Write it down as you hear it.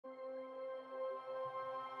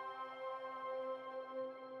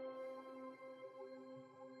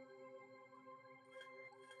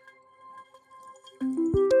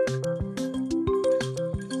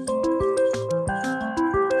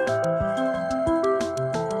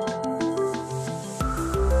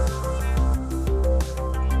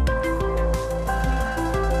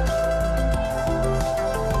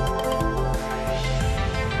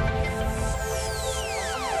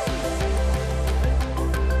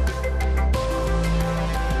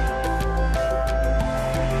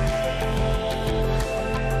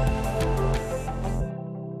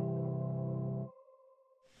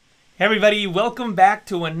Hey everybody, welcome back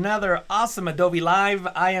to another awesome Adobe Live.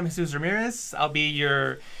 I am Jesús Ramirez. I'll be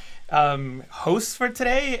your host for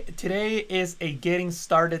today. Today is a getting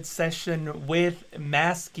started session with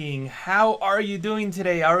masking. How are you doing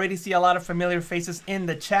today? I already see a lot of familiar faces in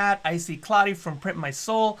the chat. I see Claudia from Print My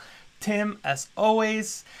Soul, Tim as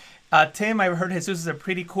always. Tim, I've heard Jesus is a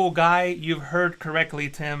pretty cool guy. You've heard correctly,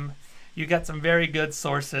 Tim. You got some very good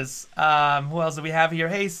sources. Who else do we have here?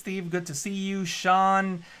 Hey Steve, good to see you.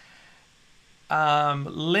 Sean.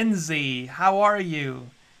 Lindsay, how are you?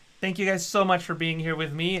 Thank you guys so much for being here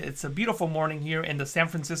with me. It's a beautiful morning here in the San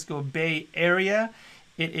Francisco Bay Area.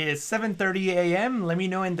 It is 7:30 a.m. Let me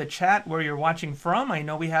know in the chat where you're watching from. I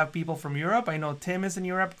know we have people from Europe. I know Tim is in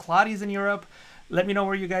Europe. Claudia's in Europe. Let me know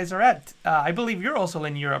where you guys are at. I believe you're also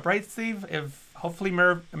in Europe, right, Steve? If hopefully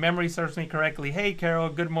memory serves me correctly. Hey, Carol.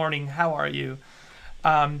 Good morning. How are you?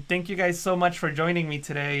 Thank you guys so much for joining me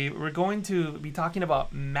today. We're going to be talking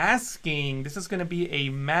about masking. This is going to be a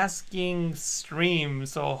masking stream.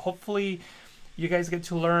 So hopefully you guys get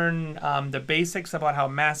to learn the basics about how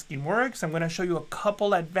masking works. I'm going to show you a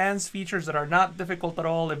couple advanced features that are not difficult at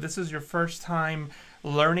all. If this is your first time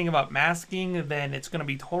learning about masking, then it's going to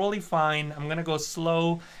be totally fine. I'm going to go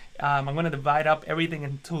slow. I'm going to divide up everything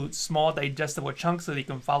into small digestible chunks so that you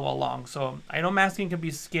can follow along. So I know masking can be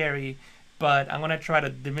scary, but I'm going to try to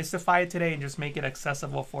demystify it today and just make it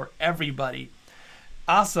accessible for everybody.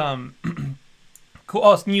 Awesome. Cool.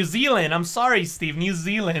 Oh, it's New Zealand. I'm sorry, Steve. New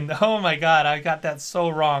Zealand. Oh my God, I got that so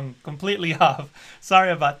wrong. Completely off. Sorry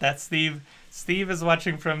about that, Steve. Steve is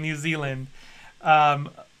watching from New Zealand.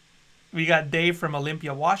 We got Dave from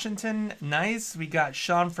Olympia, Washington. Nice. We got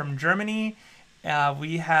Sean from Germany.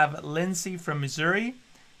 We have Lindsay from Missouri.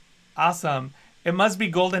 Awesome. It must be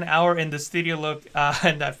golden hour in the studio look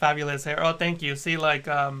and that fabulous hair. Oh, thank you. See, like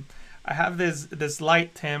I have this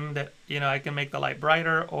light, Tim, that I can make the light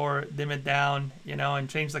brighter or dim it down, and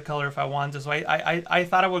change the color if I want to. So I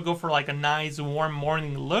thought I would go for like a nice warm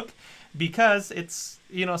morning look because it's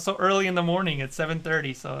so early in the morning. It's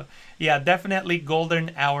 7:30. So yeah, definitely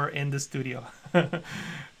golden hour in the studio.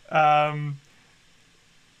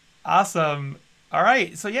 Awesome. All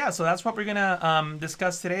right, so yeah, so that's what we're gonna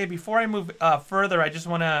discuss today. Before I move further, I just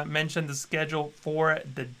want to mention the schedule for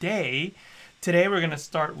the day. Today we're gonna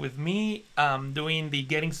start with me doing the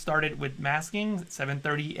getting started with masking,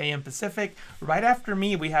 7:30 a.m. Pacific. Right after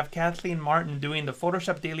me, we have Kathleen Martin doing the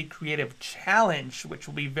Photoshop Daily Creative Challenge, which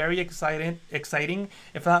will be very exciting.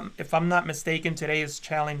 If I'm not mistaken, today is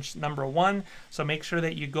challenge number 1. So make sure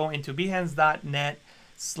that you go into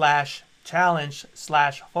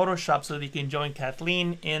behance.net/challenge/Photoshop so that you can join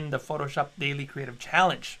Kathleen in the Photoshop Daily Creative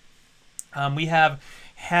Challenge. We have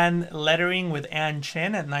hand lettering with Ann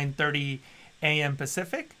Chen at 9:30 a.m.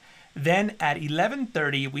 Pacific. Then at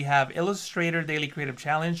 11:30 we have Illustrator Daily Creative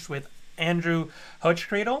Challenge with Andrew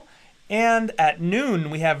Hochkradle. And at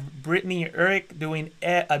noon we have Brittany Eric doing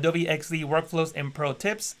Adobe XD workflows and pro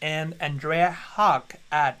tips, and Andrea Hawk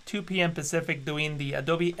at 2 p.m. Pacific doing the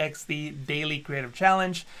Adobe XD Daily Creative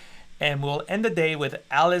Challenge. And we'll end the day with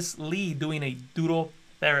Alice Lee doing a doodle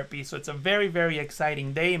therapy. So it's a very, very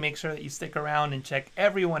exciting day. Make sure that you stick around and check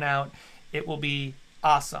everyone out. It will be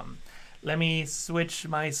awesome. Let me switch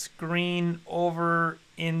my screen over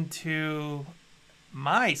into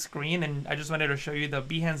my screen. And I just wanted to show you the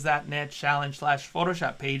behance.net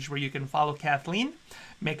challenge/Photoshop page where you can follow Kathleen.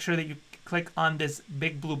 Make sure that you click on this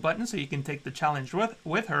big blue button so you can take the challenge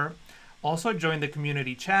with her. Also join the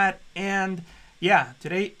community chat. And yeah,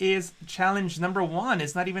 today is challenge number 1.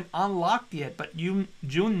 It's not even unlocked yet, but June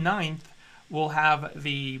 9th, we'll have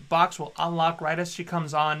the box will unlock right as she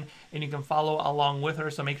comes on, and you can follow along with her.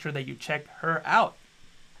 So make sure that you check her out.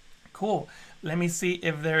 Cool. Let me see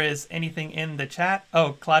if there is anything in the chat.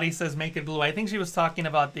 Oh, Claudia says make it blue. I think she was talking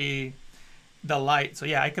about the light. So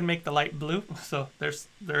yeah, I can make the light blue. So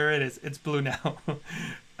there it is. It's blue now.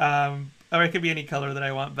 Or it could be any color that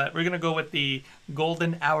I want, but we're going to go with the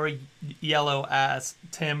golden hour yellow as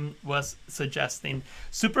Tim was suggesting.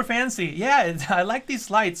 Super fancy. Yeah, I like these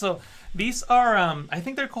lights. So these are, I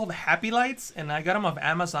think they're called Happy Lights, and I got them off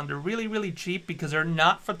Amazon. They're really, really cheap because they're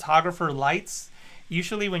not photographer lights.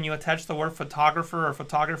 Usually when you attach the word photographer or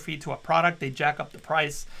photography to a product, they jack up the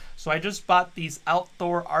price. So I just bought these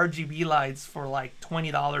outdoor RGB lights for like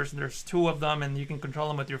 $20. There's 2 of them, and you can control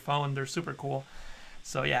them with your phone. They're super cool.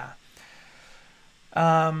 So yeah.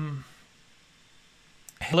 Hello,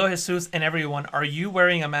 Jesus and everyone. Are you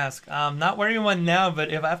wearing a mask? I'm not wearing one now, but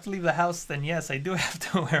if I have to leave the house, then yes, I do have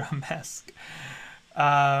to wear a mask.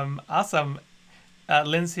 Awesome.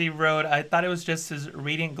 Lindsay wrote, I thought it was just his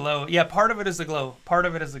radiant glow. Yeah, part of it is the glow. Part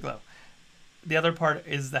of it is the glow. The other part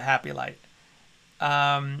is the happy light.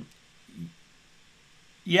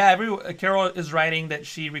 Yeah, Carol is writing that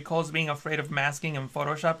she recalls being afraid of masking in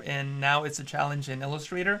Photoshop, and now it's a challenge in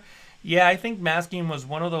Illustrator. Yeah, I think masking was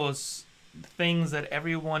one of those things that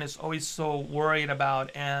everyone is always so worried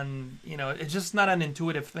about, and you know, it's just not an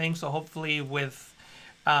intuitive thing. So hopefully, with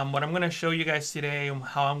what I'm going to show you guys today,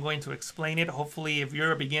 how I'm going to explain it, hopefully, if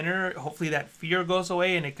you're a beginner, hopefully that fear goes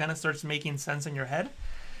away and it kind of starts making sense in your head.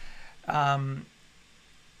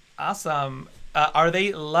 Awesome. Are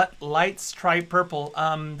they lights? Try purple.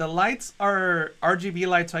 The lights are RGB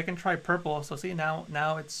lights, so I can try purple. So see,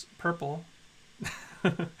 now it's purple.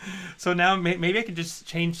 So now maybe I could just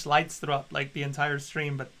change lights throughout like the entire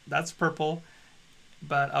stream, but that's purple.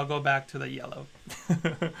 But I'll go back to the yellow.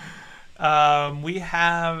 We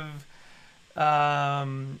have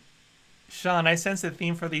Sean. I sense the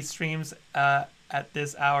theme for these streams at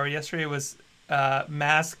this hour. Yesterday was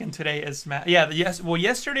mask, and today is mask. Yeah, yes. Well,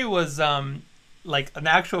 yesterday was like an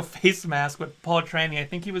actual face mask with Paul Tranny. I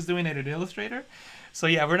think he was doing it in Illustrator. So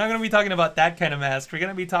yeah, we're not going to be talking about that kind of mask. We're going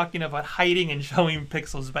to be talking about hiding and showing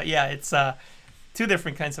pixels. But yeah, it's two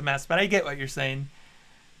different kinds of masks. But I get what you're saying.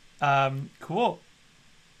 Cool.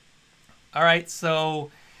 All right, so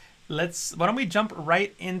why don't we jump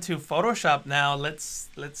right into Photoshop now? Let's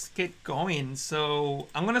get going. So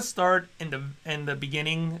I'm going to start in the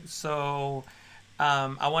beginning. So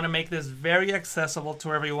I want to make this very accessible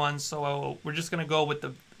to everyone. So we're just going to go with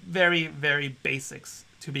the very, very basics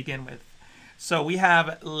to begin with. So we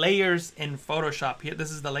have layers in Photoshop. Here,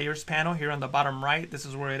 this is the layers panel here on the bottom right. This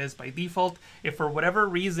is where it is by default. If for whatever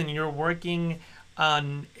reason you're working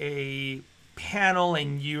on a panel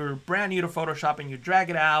and you're brand new to Photoshop and you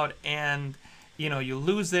drag it out and you know you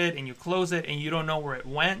lose it and you close it and you don't know where it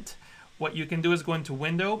went, what you can do is go into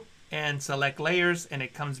Window and select layers, and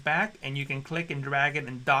it comes back, and you can click and drag it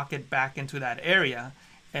and dock it back into that area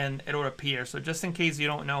and it'll appear. So just in case you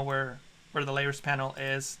don't know where the layers panel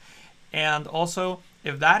is. And also,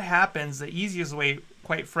 if that happens, the easiest way,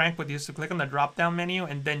 quite frank with you, is to click on the drop down menu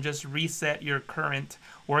and then just reset your current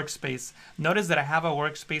workspace. Notice that I have a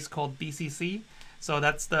workspace called DCC. So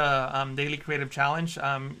that's the Daily Creative Challenge.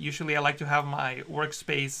 Usually I like to have my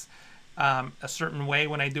workspace a certain way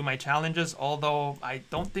when I do my challenges, although I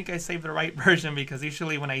don't think I saved the right version, because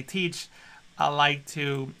usually when I teach, I like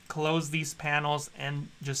to close these panels and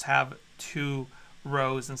just have 2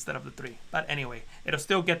 rows instead of the 3. But anyway, it'll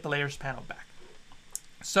still get the layers panel back.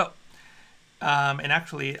 So, and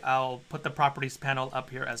actually I'll put the properties panel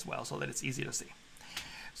up here as well so that it's easy to see.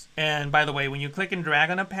 And by the way, when you click and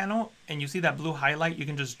drag on a panel and you see that blue highlight, you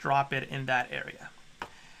can just drop it in that area.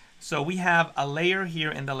 So we have a layer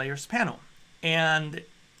here in the layers panel, and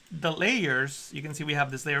the layers, you can see we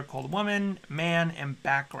have this layer called woman, man, and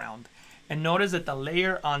background. And notice that the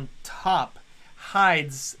layer on top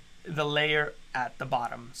hides the layer at the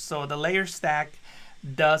bottom. So the layer stack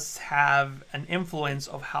does have an influence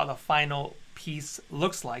of how the final piece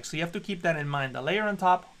looks like. So you have to keep that in mind. The layer on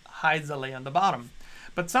top hides the layer on the bottom.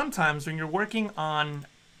 But sometimes when you're working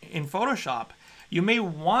in Photoshop, you may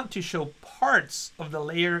want to show parts of the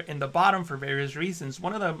layer in the bottom for various reasons.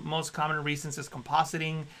 One of the most common reasons is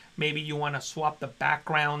compositing. Maybe you want to swap the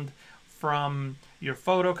background from your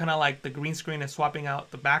photo, kind of like the green screen is swapping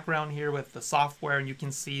out the background here with the software, and you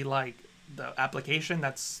can see like the application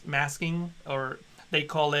that's masking, or they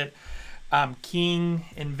call it keying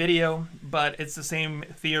in video, but it's the same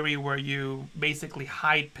theory where you basically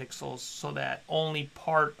hide pixels so that only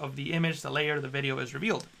part of the image, the layer, the video is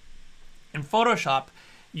revealed. In Photoshop,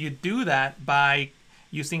 you do that by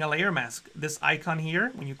using a layer mask. This icon here,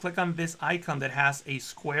 when you click on this icon that has a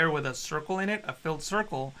square with a circle in it, a filled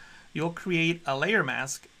circle, you'll create a layer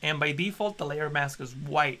mask, and by default the layer mask is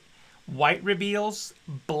white. White reveals,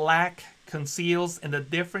 black conceals, and the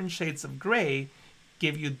different shades of gray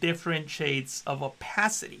give you different shades of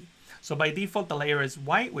opacity. So by default the layer is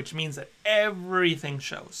white, which means that everything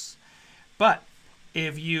shows. But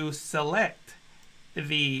if you select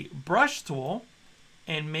the brush tool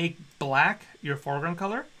and make black your foreground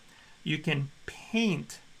color, you can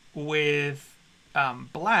paint with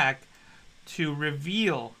black to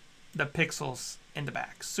reveal the pixels in the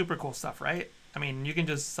back. Super cool stuff, right? I mean, you can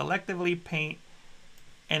just selectively paint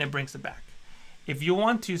and it brings it back. If you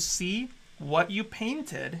want to see what you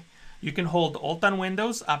painted, you can hold Alt on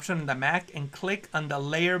Windows, Option on the Mac, and click on the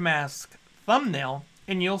layer mask thumbnail,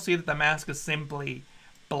 and you'll see that the mask is simply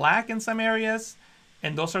black in some areas,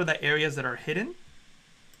 and those are the areas that are hidden.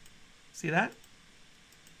 See that?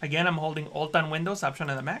 Again, I'm holding Alt on Windows, Option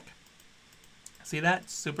on the Mac. See that?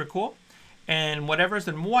 Super cool. And whatever's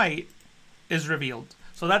in white is revealed.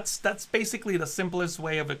 So that's basically the simplest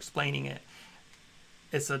way of explaining it.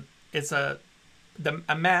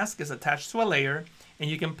 A mask is attached to a layer, And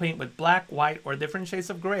you can paint with black, white, or different shades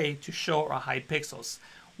of gray to show or hide pixels.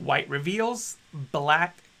 White reveals,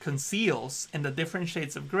 black conceals, and the different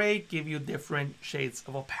shades of gray give you different shades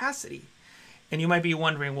of opacity. And you might be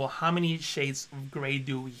wondering, well, how many shades of gray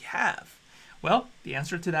do we have? Well, the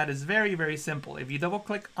answer to that is very, very simple. If you double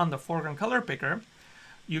click on the foreground color picker,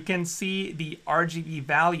 you can see the RGB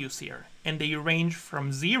values here, and they range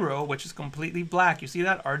from 0, which is completely black. You see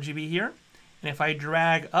that RGB here? And if I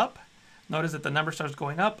drag up, notice that the number starts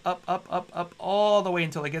going up, up, up, up, up, all the way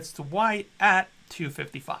until it gets to white at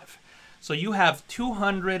 255. So you have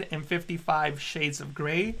 255 shades of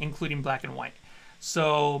gray, including black and white.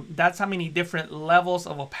 So that's how many different levels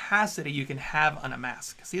of opacity you can have on a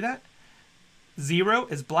mask. See that? 0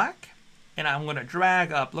 is black, and I'm going to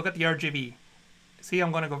drag up. Look at the RGB. See,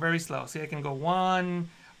 I'm going to go very slow. See, I can go 1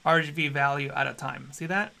 RGB value at a time. See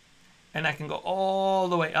that? And I can go all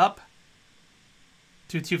the way up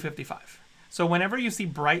to 255. So whenever you see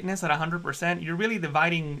brightness at 100%, you're really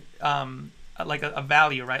dividing like a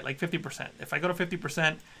value, right? Like 50%. If I go to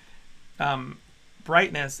 50%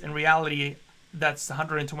 brightness, in reality, that's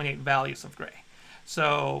 128 values of gray.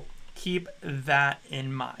 So keep that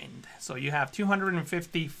in mind. So you have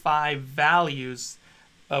 255 values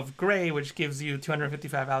of gray, which gives you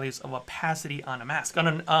 255 values of opacity on a mask,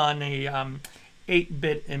 on a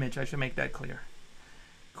 8-bit image. I should make that clear.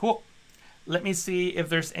 Cool. Let me see if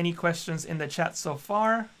there's any questions in the chat so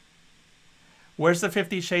far. Where's the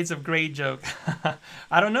 50 Shades of Grey joke?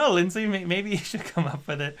 I don't know, Lindsay. Maybe you should come up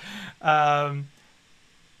with it.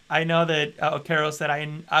 I know that Carol said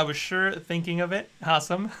I was sure thinking of it.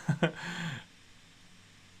 Awesome.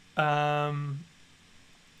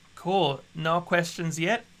 Cool. No questions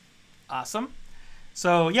yet. Awesome.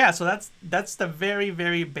 So yeah, so that's the very,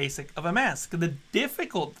 very basic of a mask. The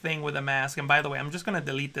difficult thing with a mask, and by the way, I'm just going to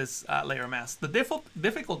delete this layer mask. The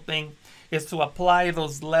difficult thing is to apply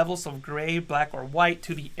those levels of gray, black, or white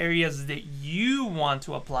to the areas that you want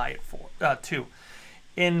to apply it to.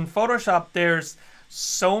 In Photoshop, there's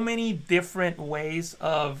so many different ways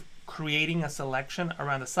of creating a selection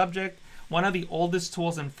around a subject. One of the oldest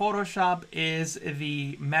tools in Photoshop is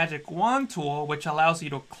the magic wand tool, which allows you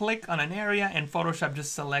to click on an area and Photoshop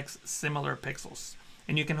just selects similar pixels.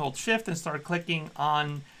 And you can hold shift and start clicking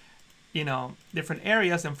on, different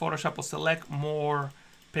areas, and Photoshop will select more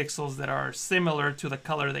pixels that are similar to the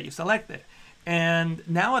color that you selected. And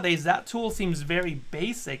nowadays that tool seems very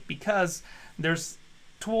basic because there's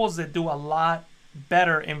tools that do a lot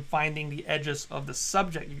better in finding the edges of the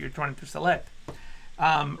subject you're trying to select.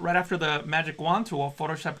 Right after the magic wand tool,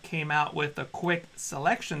 Photoshop came out with a quick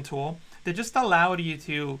selection tool that just allowed you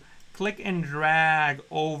to click and drag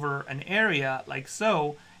over an area like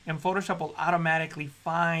so, and Photoshop will automatically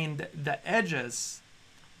find the edges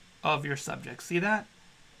of your subject. See that?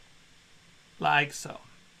 Like so.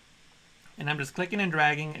 And I'm just clicking and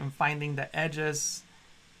dragging and finding the edges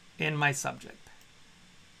in my subject.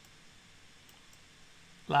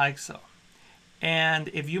 Like so. And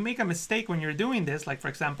if you make a mistake when you're doing this, like for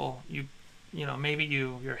example, maybe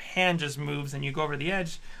your hand just moves and you go over the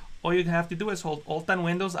edge, all you have to do is hold Alt and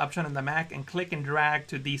Windows Option on the Mac and click and drag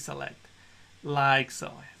to deselect. Like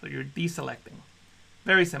so. So you're deselecting.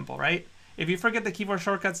 Very simple, right? If you forget the keyboard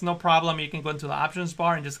shortcuts, no problem. You can go into the options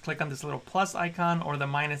bar and just click on this little plus icon or the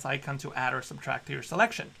minus icon to add or subtract to your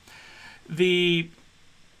selection.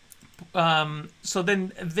 So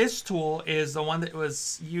then this tool is the one that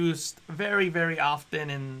was used very, very often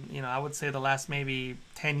in, I would say the last maybe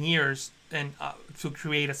 10 years and to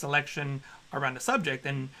create a selection around a subject.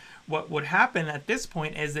 And what would happen at this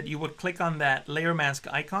point is that you would click on that layer mask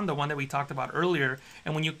icon, the one that we talked about earlier.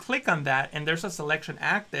 And when you click on that and there's a selection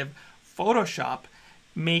active, Photoshop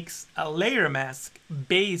makes a layer mask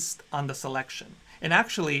based on the selection. And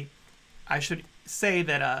actually, I should say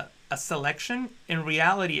that a selection in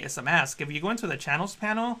reality is a mask. If you go into the channels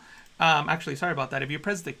panel, actually, sorry about that. If you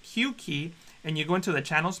press the Q key and you go into the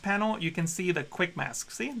channels panel, you can see the quick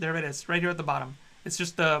mask. See, there it is right here at the bottom. It's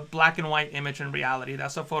just a black and white image in reality.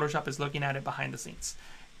 That's how Photoshop is looking at it behind the scenes.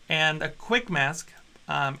 And a quick mask,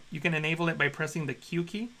 you can enable it by pressing the Q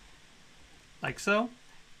key like so.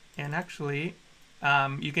 And actually,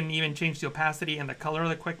 you can even change the opacity and the color of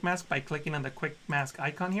the quick mask by clicking on the quick mask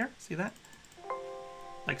icon here. See that?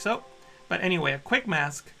 Like so. But anyway, a quick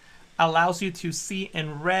mask allows you to see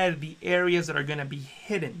in red the areas that are going to be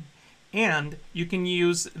hidden. And you can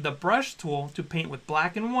use the brush tool to paint with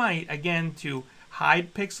black and white, again, to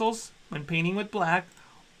hide pixels when painting with black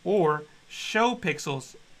or show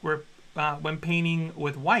pixels when painting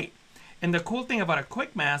with white. And the cool thing about a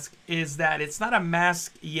quick mask is that it's not a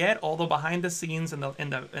mask yet, although behind the scenes in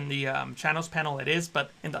the channels panel it is,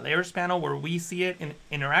 but in the layers panel where we see it and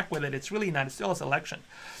interact with it, it's really not. It's still a selection.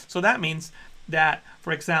 So that means that,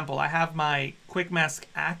 for example, I have my quick mask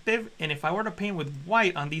active, and if I were to paint with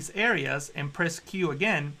white on these areas and press Q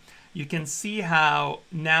again, you can see how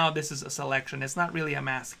now this is a selection. It's not really a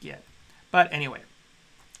mask yet. But anyway,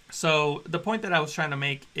 so the point that I was trying to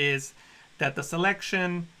make is that the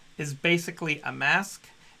selection is basically a mask,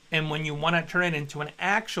 and when you want to turn it into an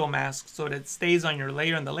actual mask so that it stays on your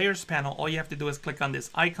layer in the layers panel, all you have to do is click on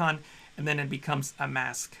this icon, and then it becomes a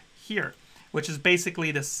mask here, which is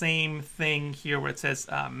basically the same thing here where it says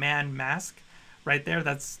man mask right there.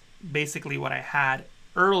 That's basically what I had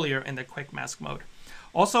earlier in the quick mask mode.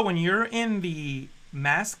 Also, when you're in the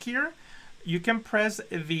mask here, you can press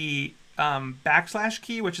the backslash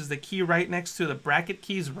key, which is the key right next to the bracket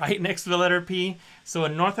keys, right next to the letter P. So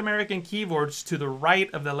in North American keyboards, to the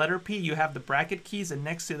right of the letter P, you have the bracket keys, and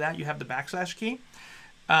next to that, you have the backslash key,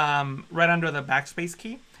 right under the backspace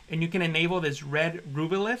key. And you can enable this red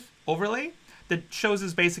rubylith overlay that shows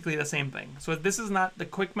us basically the same thing. So this is not the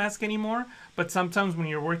quick mask anymore, but sometimes when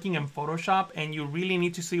you're working in Photoshop and you really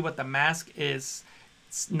need to see what the mask is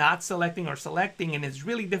not selecting or selecting, and it's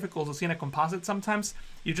really difficult to see in a composite sometimes,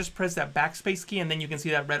 you just press that backspace key and then you can see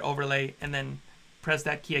that red overlay, and then press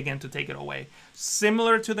that key again to take it away.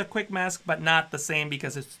 Similar to the quick mask, but not the same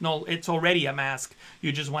because it's already a mask.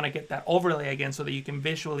 You just want to get that overlay again so that you can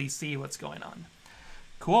visually see what's going on.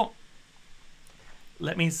 Cool.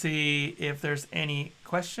 Let me see if there's any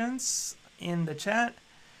questions in the chat.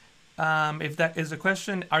 If that is a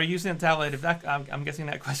question, are you using a tablet? If that, I'm guessing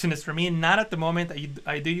that question is for me. Not at the moment.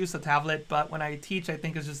 I do use a tablet, but when I teach, I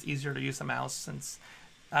think it's just easier to use a mouse since,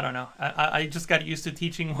 I don't know. I just got used to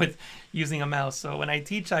teaching with using a mouse. So when I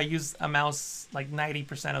teach, I use a mouse like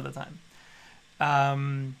 90% of the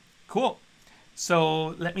time. Cool.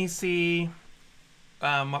 So let me see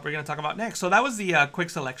what we're going to talk about next. So that was the quick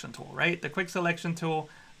selection tool, right? The quick selection tool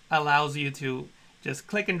allows you to just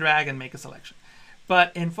click and drag and make a selection.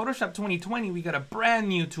 But in Photoshop 2020, we got a brand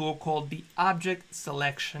new tool called the Object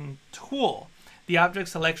Selection Tool. The Object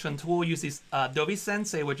Selection Tool uses Adobe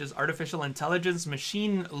Sensei, which is artificial intelligence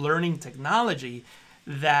machine learning technology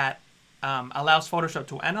that allows Photoshop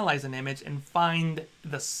to analyze an image and find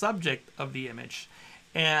the subject of the image.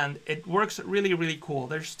 And it works really, really cool.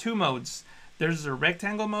 There's two modes. There's a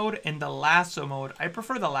rectangle mode and the lasso mode. I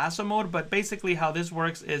prefer the lasso mode, but basically how this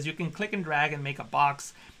works is you can click and drag and make a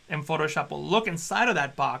box, and Photoshop will look inside of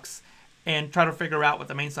that box and try to figure out what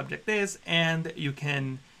the main subject is, and you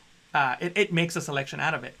can, it makes a selection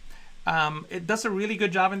out of it. It does a really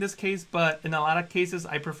good job in this case, but in a lot of cases,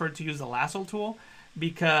 I prefer to use the lasso tool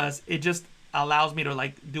because it just allows me to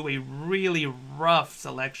like do a really rough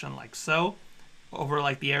selection like so over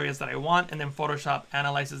like the areas that I want, and then Photoshop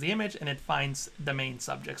analyzes the image and it finds the main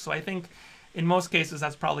subject. So I think in most cases,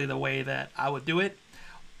 that's probably the way that I would do it.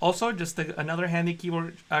 Also, just another handy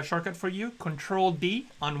keyboard shortcut for you, Control-D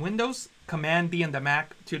on Windows, Command-D on the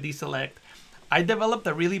Mac to deselect. I developed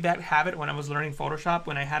a really bad habit when I was learning Photoshop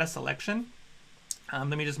when I had a selection. Let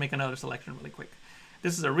me just make another selection really quick.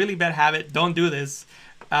 This is a really bad habit, don't do this.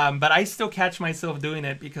 But I still catch myself doing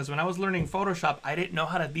it because when I was learning Photoshop, I didn't know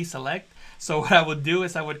how to deselect. So what I would do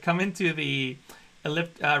is I would come into the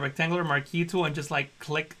rectangular marquee tool and just like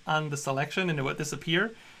click on the selection and it would disappear.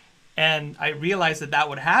 And I realized that that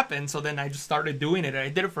would happen, so then I just started doing it. I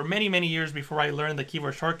did it for many, many years before I learned the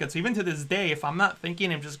keyboard shortcuts. So even to this day, if I'm not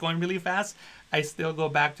thinking, I'm just going really fast, I still go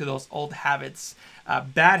back to those old habits,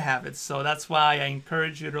 bad habits. So that's why I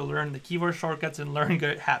encourage you to learn the keyboard shortcuts and learn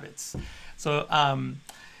good habits. So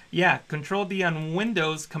yeah, Control-D on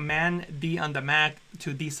Windows, Command-D on the Mac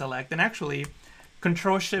to deselect. And actually,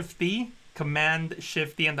 Control-Shift-D,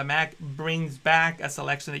 Command-Shift-D on the Mac brings back a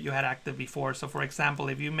selection that you had active before. So for example,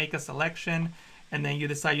 if you make a selection and then you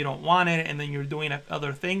decide you don't want it and then you're doing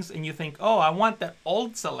other things and you think, oh, I want that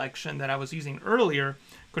old selection that I was using earlier,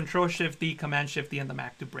 Control-Shift-D, Command-Shift-D on the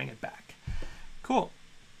Mac to bring it back. Cool.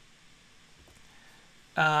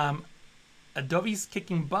 Adobe's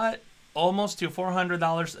kicking butt, almost to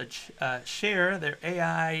 $400 a share. Their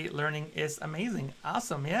AI learning is amazing.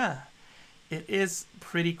 Awesome, yeah. It is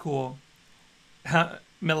pretty cool.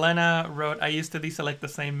 Milena wrote, I used to deselect the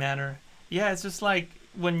same manner. Yeah, it's just like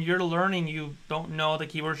when you're learning, you don't know the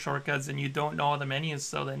keyboard shortcuts and you don't know the menus.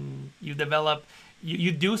 So then you develop,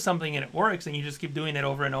 you do something and it works and you just keep doing it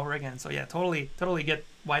over and over again. So yeah, totally get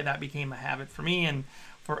why that became a habit for me and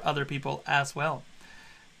for other people as well.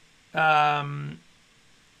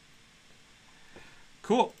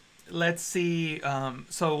 Cool. let's see.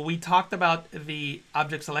 So we talked about the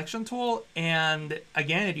object selection tool, and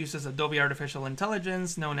again, it uses Adobe Artificial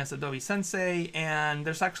Intelligence, known as Adobe Sensei, and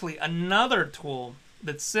there's actually another tool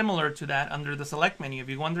that's similar to that under the select menu. If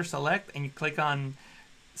you go under select and you click on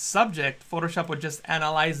subject, Photoshop would just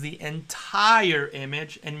analyze the entire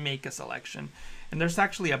image and make a selection. And there's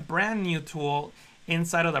actually a brand new tool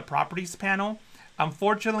inside of the properties panel.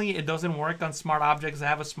 Unfortunately, it doesn't work on smart objects. I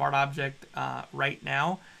have a smart object right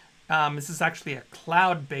now. This is actually a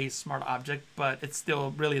cloud-based smart object, but it's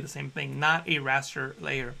still really the same thing, not a raster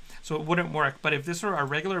layer. So it wouldn't work. But if this were a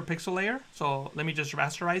regular pixel layer, so let me just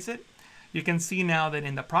rasterize it. You can see now that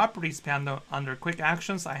in the properties panel under quick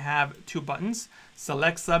actions, I have two buttons.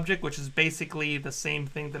 Select subject, which is basically the same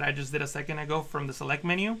thing that I just did a second ago from the select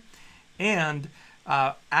menu. And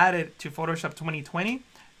added to Photoshop 2020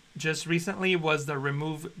 just recently was the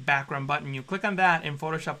remove background button. You click on that and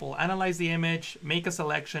Photoshop will analyze the image, make a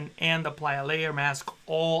selection, and apply a layer mask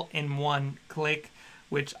all in one click,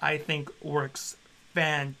 which I think works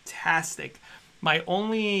fantastic. My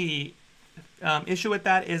only issue with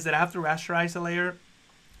that is that I have to rasterize the layer.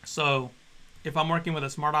 So if I'm working with a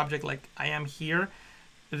smart object like I am here,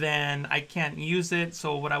 then I can't use it.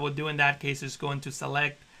 So what I would do in that case is go into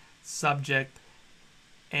select, subject,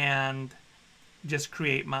 and just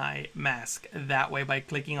create my mask that way by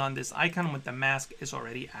clicking on this icon when the mask is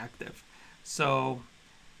already active. So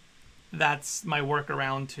that's my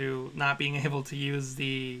workaround to not being able to use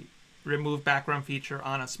the remove background feature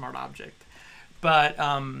on a smart object. But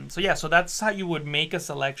so yeah, so that's how you would make a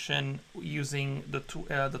selection using the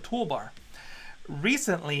toolbar.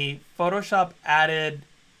 Recently, Photoshop added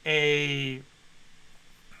a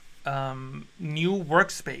new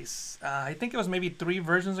workspace. I think it was maybe 3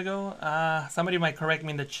 versions ago. Somebody might correct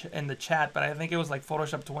me in the chat, but I think it was like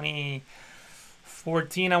Photoshop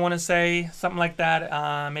 2014, I want to say, something like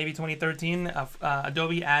that. Maybe 2013.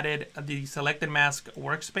 Adobe added the selected mask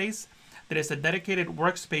workspace. That is a dedicated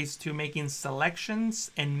workspace to making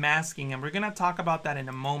selections and masking, and we're going to talk about that in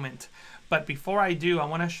a moment. But before I do, I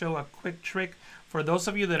want to show a quick trick for those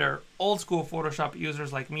of you that are old school Photoshop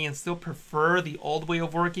users like me and still prefer the old way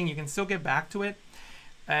of working. You can still get back to it.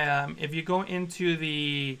 If you go into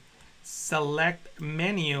the select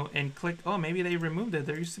menu and click, oh, maybe they removed it.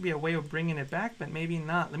 There used to be a way of bringing it back, but maybe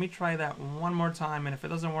not. Let me try that one more time, and if it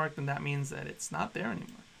doesn't work, then that means that it's not there anymore.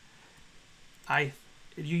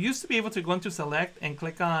 You used to be able to go into select and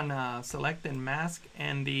click on select and mask,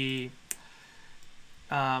 and the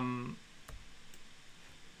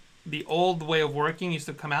old way of working used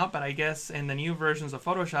to come out, but I guess in the new versions of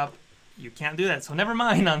Photoshop, you can't do that. So never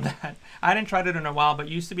mind on that. I hadn't tried it in a while, but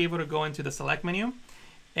you used to be able to go into the select menu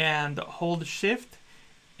and hold shift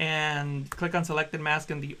and click on selected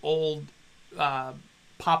mask, and the old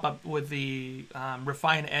pop-up with the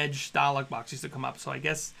refine edge dialog box used to come up. So I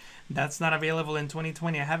guess that's not available in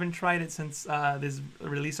 2020. I haven't tried it since this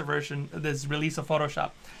release of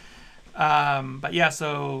Photoshop. But yeah,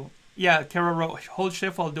 so yeah, Kara wrote hold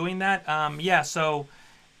shift while doing that. Yeah, so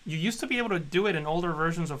you used to be able to do it in older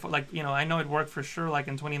versions of, like, you know, I know it worked for sure like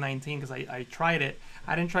in 2019 because I tried it.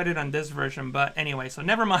 I didn't try it on this version, but anyway, so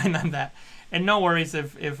never mind on that. And no worries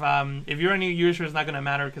if you're a new user, it's not going to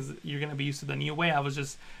matter because you're going to be used to the new way. I was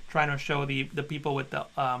just trying to show the people with the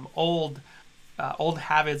old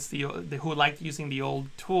habits, who liked using the old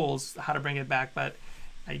tools, how to bring it back. But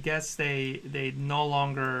I guess they no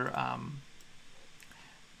longer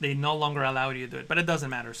allow you to do it, but it doesn't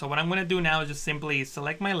matter. So what I'm going to do now is just simply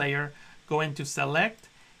select my layer, go into select,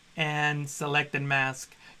 and select and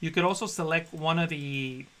mask. You could also select one of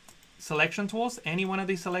the selection tools, any one of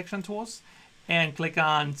these selection tools, and click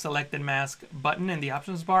on select and mask button in the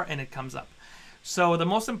options bar, and it comes up. So the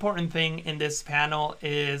most important thing in this panel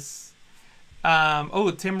is,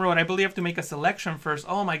 oh, Tim wrote, I believe you have to make a selection first.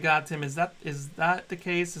 Oh my God, Tim, is that the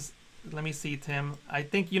case? Let me see, Tim. I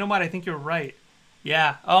think, you know what? I think you're right.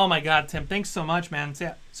 Yeah. Oh my God, Tim, thanks so much, man. So,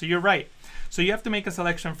 yeah, so you're right. So you have to make a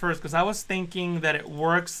selection first, because I was thinking that it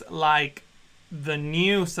works like the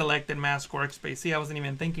new selected mask workspace. See, I wasn't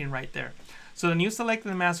even thinking right there. So the new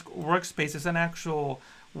selected mask workspace is an actual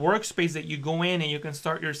workspace that you go in and you can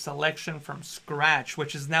start your selection from scratch,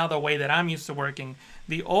 which is now the way that I'm used to working.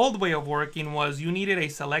 The old way of working was you needed a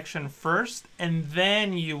selection first and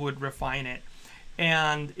then you would refine it.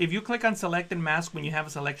 And if you click on select and mask when you have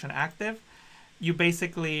a selection active, you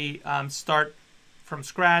basically start from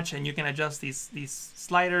scratch, and you can adjust these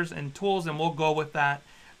sliders and tools, and we'll go with that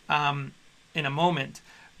in a moment.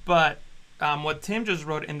 But what Tim just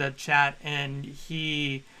wrote in the chat, and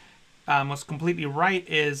he was completely right,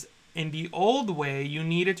 is in the old way, you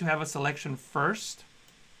needed to have a selection first,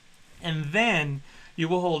 and then you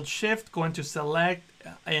will hold Shift, go into Select,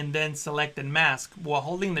 and then Select and Mask while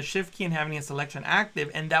holding the Shift key and having a selection active,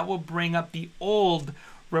 and that will bring up the old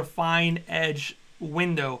Refine Edge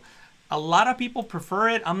window. A lot of people prefer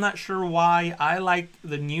it. I'm not sure why. I like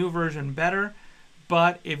the new version better.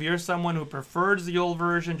 But if you're someone who prefers the old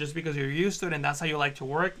version just because you're used to it and that's how you like to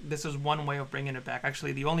work, this is one way of bringing it back.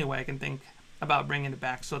 Actually, the only way I can think about bringing it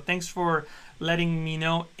back. So thanks for letting me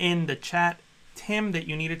know in the chat, Tim, that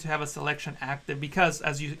you needed to have a selection active, because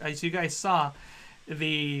as you guys saw,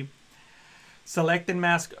 the Select and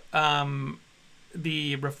Mask,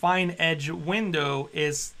 the Refine Edge window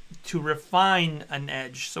is to refine an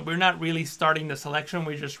edge. So we're not really starting the selection,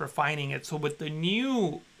 we're just refining it. So with the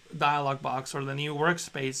new dialog box or the new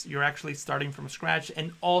workspace, you're actually starting from scratch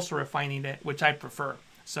and also refining it, which I prefer.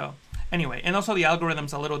 So anyway, and also the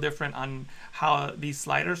algorithm's a little different on how these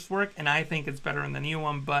sliders work, and I think it's better in the new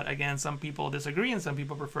one, but again, some people disagree and some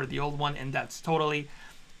people prefer the old one, and that's totally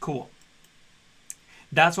cool.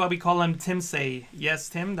 That's why we call him Tim Say. Yes,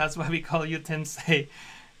 Tim, that's why we call you Tim Say.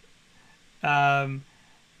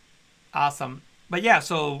 Awesome. But yeah,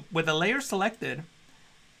 so with the layer selected,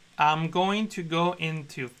 I'm going to go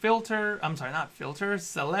into filter,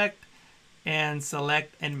 select, and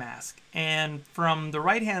select and mask. And from the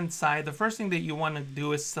right hand side, the first thing that you want to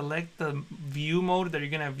do is select the view mode that you're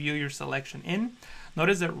going to view your selection in.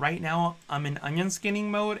 Notice that right now I'm in onion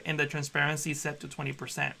skinning mode and the transparency is set to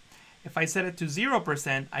 20%. If I set it to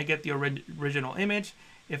 0%, I get the original image.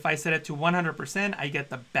 If I set it to 100%, I get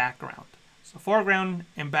the background. So foreground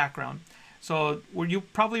and background. So you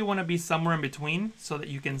probably want to be somewhere in between so that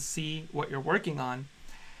you can see what you're working on.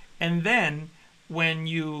 And then when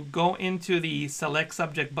you go into the select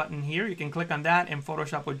subject button here, you can click on that and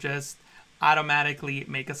Photoshop will just automatically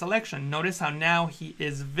make a selection. Notice how now he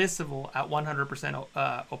is visible at 100%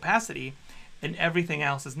 opacity and everything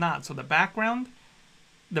else is not. So the background,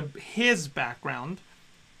 his background,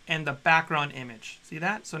 and the background image. See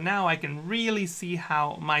that? So now I can really see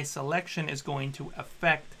how my selection is going to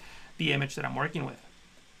affect the image that I'm working with.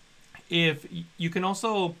 If you can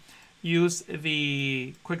also use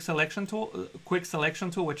the quick selection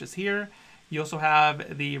tool, which is here. You also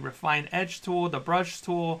have the refine edge tool, the brush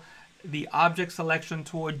tool, the object selection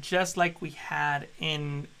tool, just like we had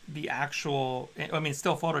in the actual, I mean,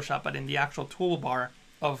 still Photoshop, but in the actual toolbar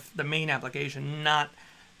of the main application, not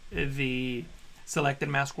the select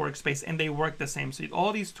and mask workspace, and they work the same. So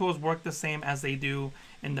all these tools work the same as they do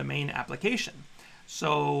in the main application.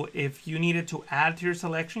 So if you needed to add to your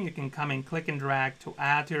selection, you can come and click and drag to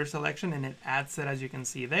add to your selection, and it adds it as you can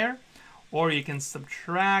see there. Or you can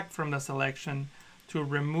subtract from the selection to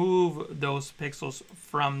remove those pixels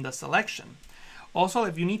from the selection. Also,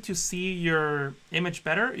 if you need to see your image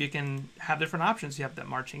better, you can have different options. You have the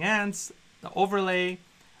marching ants, the overlay,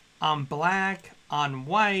 on black, on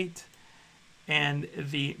white, and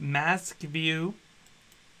the mask view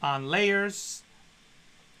on layers,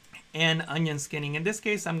 and onion skinning. In this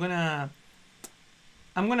case, I'm gonna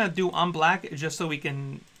do on black just so we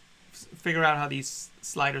can figure out how these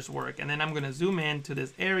sliders work. And then I'm gonna zoom in to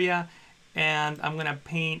this area, and I'm gonna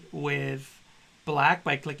paint with black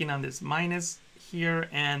by clicking on this minus here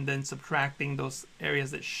and then subtracting those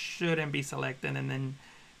areas that shouldn't be selected, and then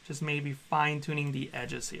just maybe fine-tuning the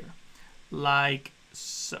edges here, like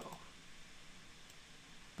so.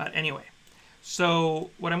 But anyway, so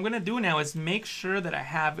what I'm going to do now is make sure that I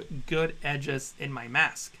have good edges in my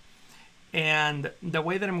mask. And the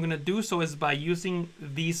way that I'm going to do so is by using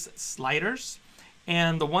these sliders.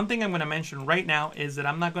 And the one thing I'm going to mention right now is that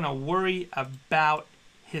I'm not going to worry about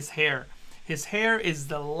his hair. His hair is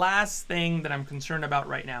the last thing that I'm concerned about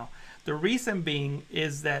right now. The reason being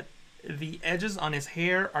is that the edges on his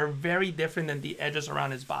hair are very different than the edges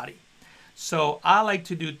around his body. So I like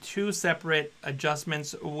to do two separate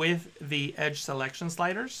adjustments with the edge selection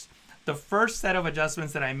sliders. The first set of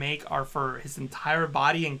adjustments that I make are for his entire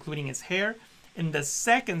body, including his hair. And the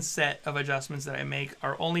second set of adjustments that I make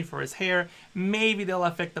are only for his hair. Maybe they'll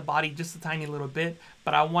affect the body just a tiny little bit,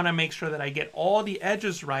 but I want to make sure that I get all the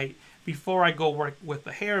edges right before I go work with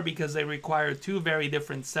the hair, because they require two very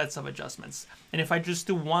different sets of adjustments. And if I just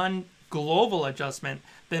do one global adjustment,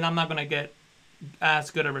 then I'm not going to get as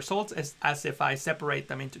good a results as if I separate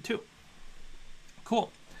them into two.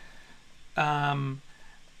 Cool.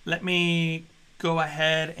 Let me go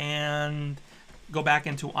ahead and go back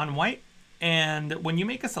into on white. And when you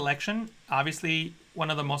make a selection, obviously one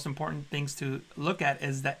of the most important things to look at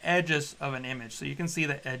is the edges of an image. So you can see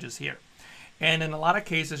the edges here. And in a lot of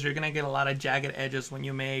cases, you're going to get a lot of jagged edges when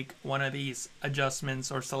you make one of these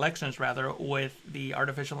adjustments, or selections rather, with the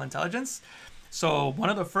artificial intelligence. So one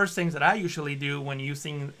of the first things that I usually do when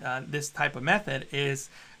using this type of method is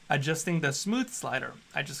adjusting the smooth slider.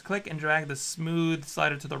 I just click and drag the smooth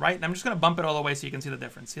slider to the right, and I'm just going to bump it all the way so you can see the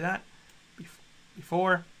difference. See that?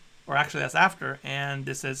 Before, or actually that's after, and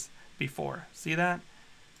this is before. See that?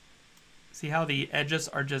 See how the edges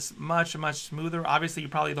are just much, much smoother? Obviously, you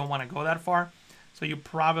probably don't want to go that far, so you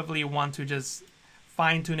probably want to just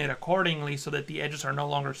fine-tune it accordingly so that the edges are no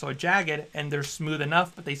longer so jagged and they're smooth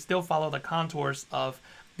enough, but they still follow the contours of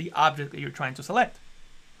the object that you're trying to select.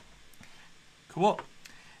 Cool.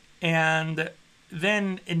 And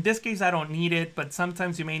then in this case, I don't need it, but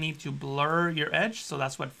sometimes you may need to blur your edge. So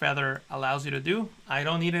that's what feather allows you to do. I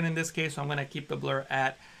don't need it in this case, so I'm going to keep the blur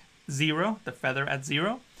at 0, the feather at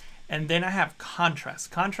 0. And then I have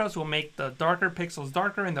contrast. Contrast will make the darker pixels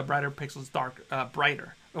darker and the brighter pixels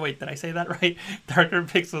brighter. Oh, wait, did I say that right? Darker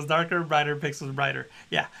pixels darker, brighter pixels brighter.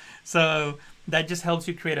 Yeah, so that just helps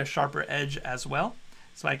you create a sharper edge as well.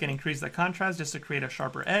 So I can increase the contrast just to create a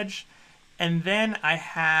sharper edge. And then I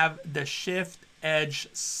have the shift edge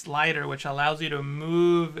slider, which allows you to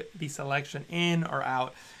move the selection in or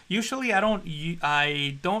out. Usually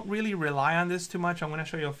I don't really rely on this too much. I'm going to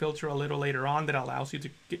show you a filter a little later on that allows you to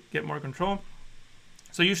get more control.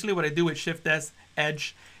 So usually what I do with shift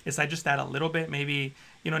edge is I just add a little bit, maybe,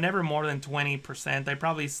 never more than 20%. I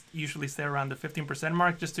probably usually stay around the 15%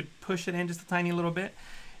 mark just to push it in just a tiny little bit.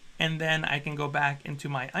 And then I can go back into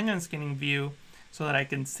my onion skinning view so that I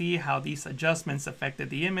can see how these adjustments affected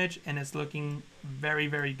the image, and it's looking very,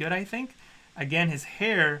 very good, I think. Again, his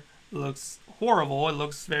hair looks horrible. It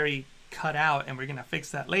looks very cut out, and we're gonna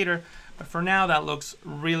fix that later. But for now, that looks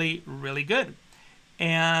really, really good.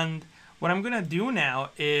 And what I'm gonna do now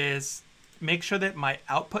is make sure that my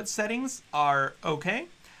output settings are okay.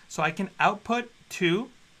 So I can output to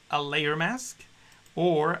a layer mask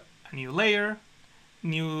or a new layer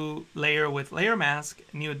with layer mask,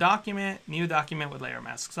 new document with layer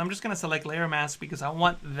mask. So I'm just going to select layer mask because I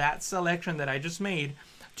want that selection that I just made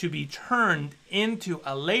to be turned into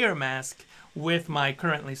a layer mask with my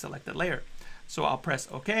currently selected layer. So I'll press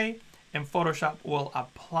OK, and Photoshop will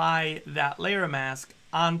apply that layer mask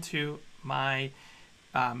onto my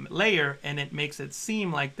layer, and it makes it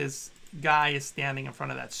seem like this guy is standing in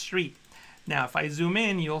front of that street. Now, if I zoom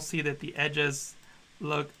in, you'll see that the edges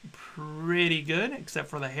look pretty good, except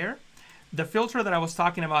for the hair. The filter that I was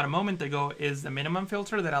talking about a moment ago is the minimum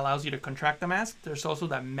filter that allows you to contract the mask. There's also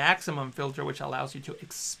the maximum filter, which allows you to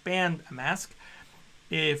expand a mask.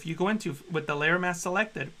 If you go into, with the layer mask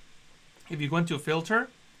selected, if you go into filter,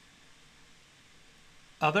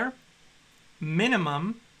 other,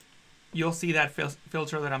 minimum, you'll see that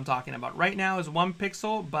filter that I'm talking about. Right now is 1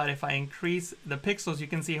 pixel, but if I increase the pixels, you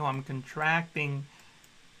can see how I'm contracting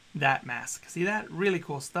that mask. See that? Really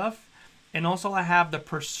cool stuff. And also I have the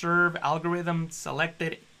preserve algorithm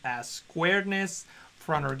selected as squareness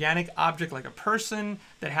for an organic object like a person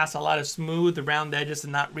that has a lot of smooth round edges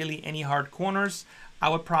and not really any hard corners. I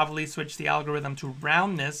would probably switch the algorithm to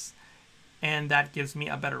roundness, and that gives me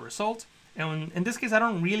a better result. And in this case, I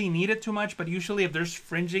don't really need it too much, but usually if there's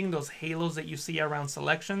fringing, those halos that you see around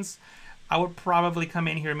selections, I would probably come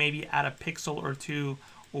in here, maybe add a pixel or two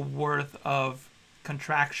worth of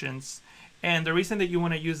contractions. And the reason that you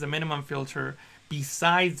want to use the minimum filter,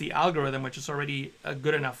 besides the algorithm, which is already a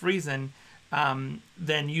good enough reason,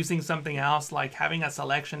 then using something else like having a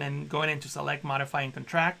selection and going into select, modify, and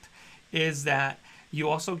contract, is that you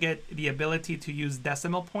also get the ability to use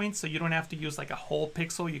decimal points. So you don't have to use like a whole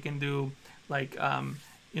pixel. You can do like,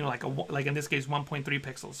 like in this case, 1.3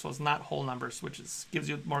 pixels. So it's not whole numbers, which gives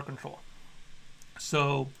you more control.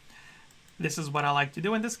 So this is what I like to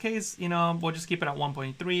do in this case. We'll just keep it at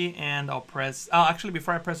 1.3, and I'll press, actually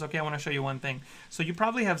before I press OK, I want to show you one thing. So you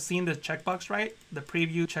probably have seen the checkbox, right? The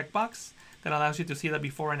preview checkbox that allows you to see the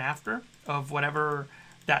before and after of whatever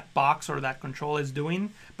that box or that control is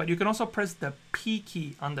doing. But you can also press the P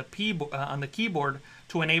key on the keyboard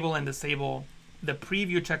to enable and disable the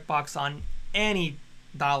preview checkbox on any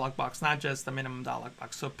dialog box, not just the minimum dialog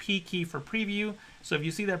box. So P key for preview. So if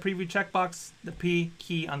you see that preview checkbox, the P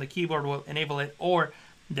key on the keyboard will enable it or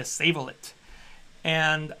disable it.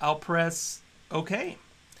 And I'll press OK.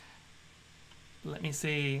 Let me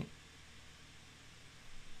see.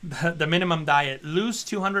 The minimum diet, lose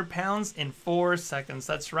 200 pounds in 4 seconds.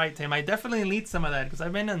 That's right, Tim. I definitely need some of that because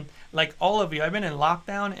I've been in, like all of you, I've been in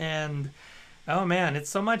lockdown, and oh man, it's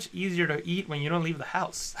so much easier to eat when you don't leave the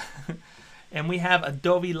house. And we have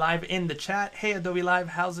Adobe Live in the chat. Hey, Adobe Live,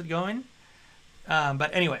 how's it going? But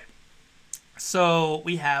anyway, so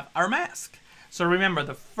we have our mask. So remember,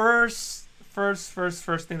 the first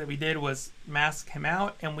thing that we did was mask him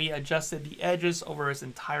out, and we adjusted the edges over his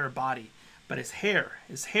entire body. but his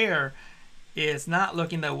hair is not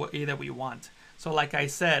looking the way that we want. So like I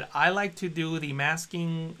said, I like to do the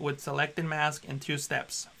masking with select and mask in 2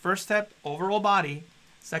 steps. First step, overall body.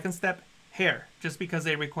 Second step, hair, just because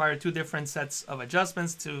they require 2 different sets of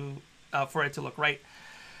adjustments to for it to look right.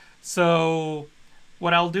 So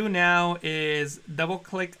what I'll do now is double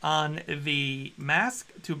click on the mask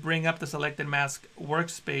to bring up the selected mask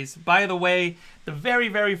workspace. By the way, the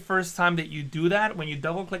very first time that you do that, when you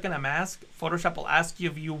double click on a mask, Photoshop will ask you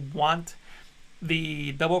if you want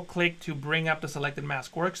the double click to bring up the selected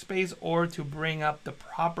mask workspace or to bring up the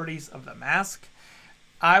properties of the mask.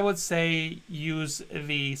 I would say use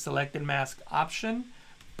the selected mask option,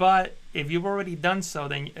 but if you've already done so,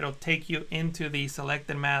 then it'll take you into the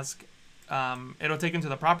selected mask. It'll take you into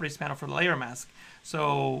the properties panel for the layer mask.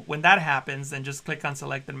 So when that happens, then just click on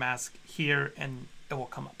selected mask here and it will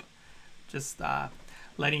come up. Just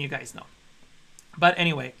letting you guys know. But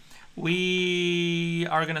anyway, we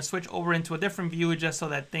are going to switch over into a different view just so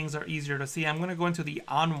that things are easier to see. I'm going to go into the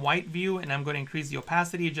on white view and I'm going to increase the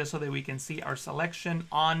opacity just so that we can see our selection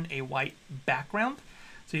on a white background.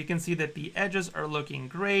 So you can see that the edges are looking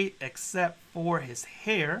great except for his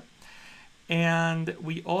hair. And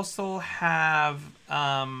we also have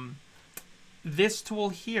this tool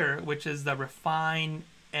here, which is the refine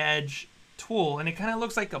edge tool. And it kind of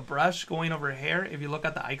looks like a brush going over hair if you look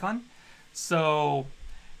at the icon. So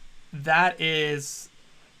that is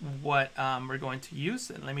what we're going to use.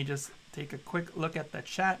 And let me just take a quick look at the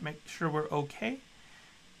chat, make sure we're okay.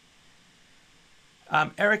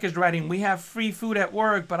 Eric is writing, we have free food at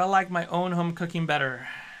work, but I like my own home cooking better.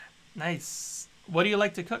 Nice. What do you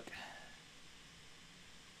like to cook?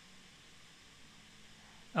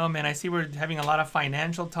 Oh man, I see we're having a lot of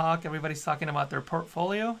financial talk. Everybody's talking about their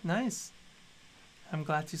portfolio. Nice. I'm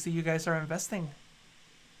glad to see you guys are investing.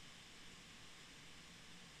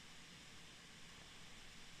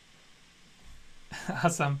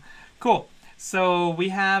 Awesome. Cool. So we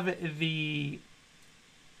have the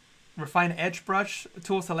refine edge brush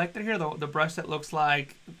tool selected here, the brush that looks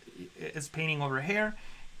like it's painting over hair.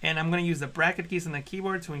 And I'm going to use the bracket keys on the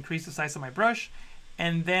keyboard to increase the size of my brush.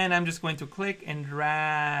 And then I'm just going to click and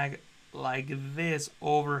drag like this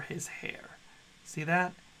over his hair. See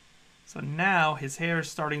that? So now his hair is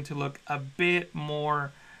starting to look a bit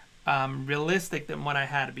more realistic than what I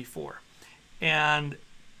had before. And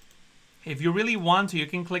if you really want to, you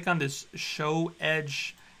can click on this show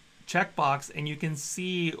edge checkbox and you can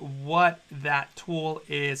see what that tool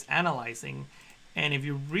is analyzing. And if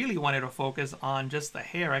you really wanted to focus on just the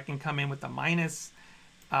hair, I can come in with the minus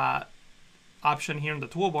option here in the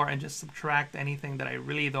toolbar and just subtract anything that I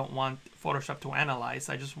really don't want Photoshop to analyze.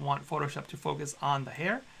 I just want Photoshop to focus on the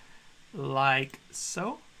hair, like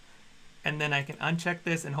so. And then I can uncheck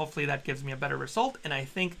this and hopefully that gives me a better result. And I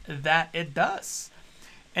think that it does.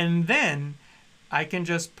 And then I can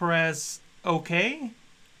just press OK.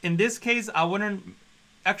 In this case, I wouldn't,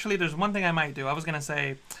 actually there's one thing I might do. I was gonna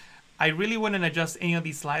say, I really wouldn't adjust any of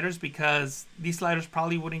these sliders because these sliders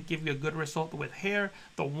probably wouldn't give you a good result with hair.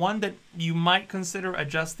 The one that you might consider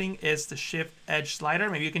adjusting is the shift edge slider.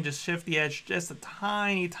 Maybe you can just shift the edge just a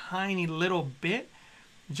tiny little bit,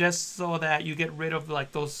 just so that you get rid of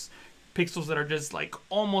like those pixels that are just like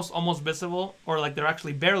almost visible, or like they're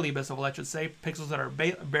actually barely visible, I should say. Pixels that are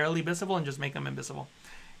barely visible, and just make them invisible.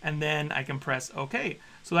 And then I can press OK.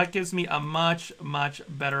 So that gives me a much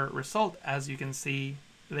better result, as you can see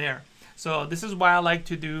there. So this is why I like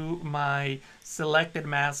to do my selected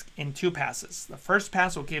mask in 2 passes. The first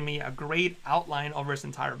pass will give me a great outline over his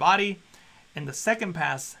entire body, and the second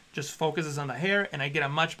pass just focuses on the hair, and I get a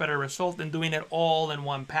much better result than doing it all in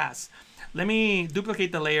one pass. Let me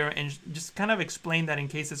duplicate the layer and just kind of explain that in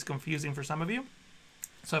case it's confusing for some of you.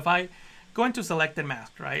 So if I go into selected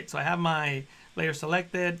mask, right? So I have my layer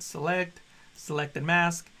selected, selected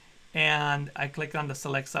mask, and I click on the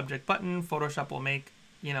select subject button. Photoshop will make,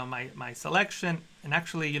 you know, my selection. And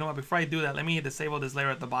actually, you know what, before I do that, let me disable this layer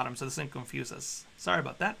at the bottom so this doesn't confuse us. Sorry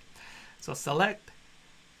about that. So select,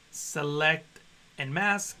 and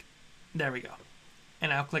mask. There we go.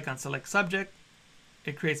 And I'll click on select subject.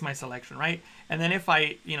 It creates my selection, right? And then if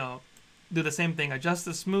I, you know, do the same thing, adjust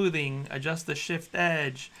the smoothing, adjust the shift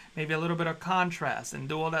edge, maybe a little bit of contrast, and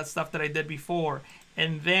do all that stuff that I did before,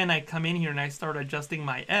 and then I come in here and I start adjusting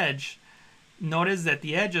my edge, notice that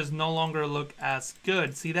the edges no longer look as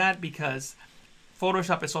good. See that? Because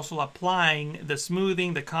Photoshop is also applying the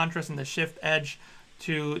smoothing, the contrast, and the shift edge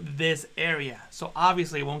to this area. So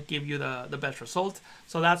obviously it won't give you the best result.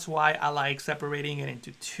 So that's why I like separating it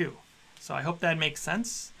into 2. So I hope that makes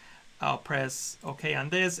sense. I'll press OK on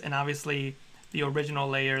this, and obviously the original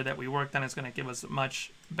layer that we worked on is going to give us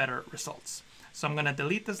much better results. So I'm going to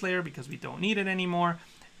delete this layer because we don't need it anymore.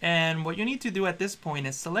 And what you need to do at this point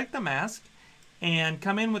is select the mask and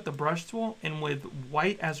come in with the brush tool, and with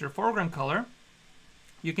white as your foreground color,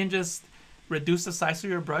 you can just reduce the size of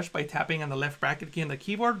your brush by tapping on the left bracket key on the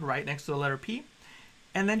keyboard right next to the letter P.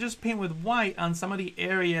 And then just paint with white on some of the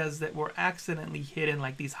areas that were accidentally hidden,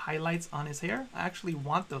 like these highlights on his hair. I actually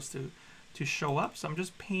want those to show up. So I'm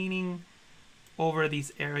just painting over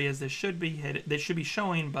these areas that should be hidden, that should be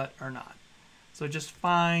showing but are not. So just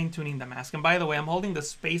fine tuning the mask. And by the way, I'm holding the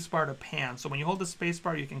space bar to pan. So when you hold the space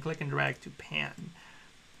bar, you can click and drag to pan.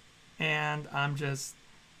 And I'm just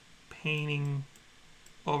painting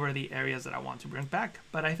over the areas that I want to bring back.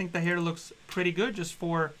 But I think the hair looks pretty good just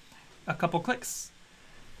for a couple clicks.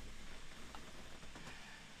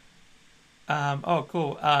 Oh,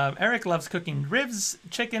 cool. Eric loves cooking ribs,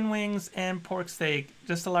 chicken wings, and pork steak.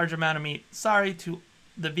 Just a large amount of meat. Sorry to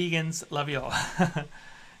the vegans. Love you all.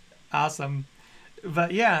 Awesome.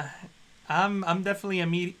 But yeah, I'm definitely a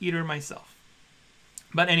meat eater myself.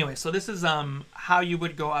 But anyway, so this is how you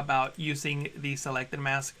would go about using the selected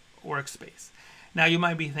mask workspace. Now you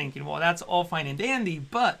might be thinking, well, that's all fine and dandy,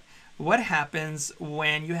 but what happens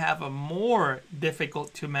when you have a more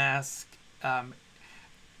difficult to mask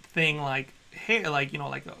thing like hair, like, you know,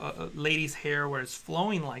 like a lady's hair where it's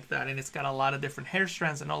flowing like that and it's got a lot of different hair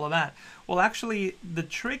strands and all of that? Well, actually, the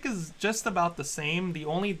trick is just about the same. The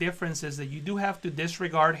only difference is that you do have to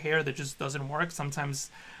disregard hair that just doesn't work.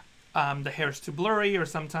 Sometimes the hair is too blurry, or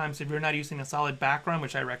sometimes if you're not using a solid background,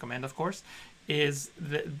 which I recommend, of course, is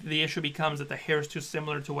the issue becomes that the hair is too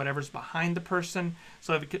similar to whatever's behind the person.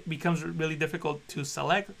 So it becomes really difficult to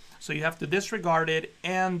select. So you have to disregard it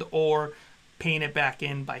and or paint it back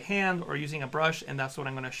in by hand or using a brush, and that's what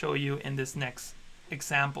I'm going to show you in this next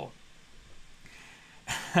example.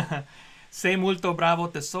 Sei molto bravo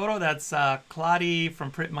tesoro. That's Claudia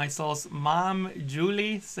from Print My Soul's mom,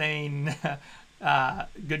 Julie, saying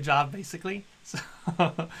good job, basically. So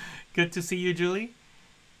good to see you, Julie.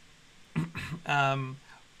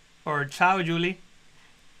 Or ciao, Julie.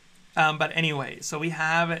 But anyway, so we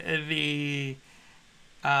have the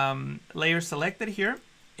layer selected here.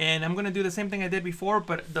 And I'm going to do the same thing I did before,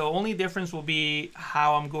 but the only difference will be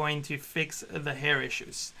how I'm going to fix the hair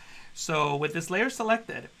issues. So with this layer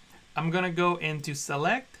selected, I'm going to go into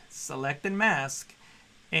select and mask,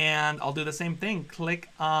 and I'll do the same thing. Click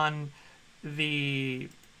on the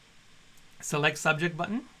select subject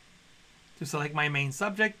button to select my main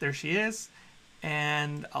subject. There she is.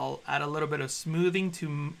 And I'll add a little bit of smoothing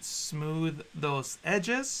to smooth those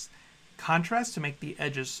edges. Contrast to make the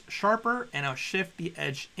edges sharper, and I'll shift the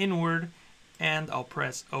edge inward and I'll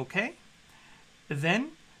press OK. Then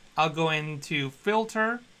I'll go into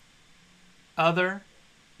filter, other,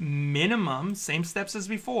 minimum, same steps as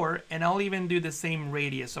before, and I'll even do the same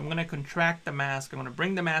radius. So I'm going to contract the mask. I'm going to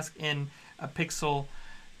bring the mask in a pixel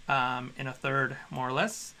in a third, more or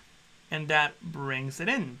less, and that brings it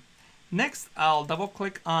in. Next, I'll double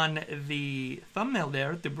click on the thumbnail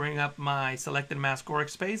there to bring up my selected mask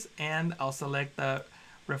workspace, and I'll select the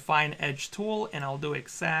refine edge tool, and I'll do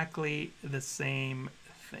exactly the same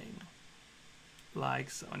thing, like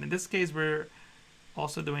so. And in this case, we're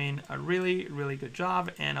also doing a really, really good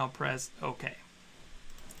job, and I'll press OK.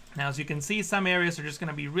 Now, as you can see, some areas are just going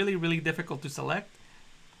to be really, really difficult to select.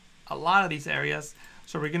 A lot of these areas,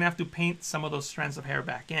 so we're going to have to paint some of those strands of hair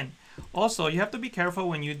back in. Also, you have to be careful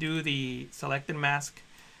when you do the selected mask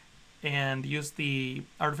and use the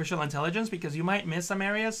artificial intelligence, because you might miss some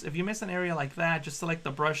areas. If you miss an area like that, just select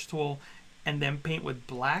the brush tool and then paint with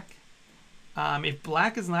black. If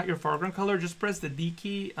black is not your foreground color, just press the D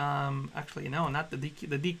key. Actually, no, not the D key.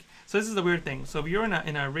 The D. So this is the weird thing. So if you're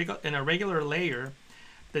in a regular layer,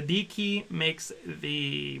 the D key makes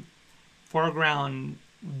the foreground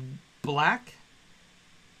black.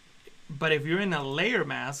 But if you're in a layer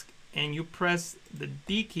mask and you press the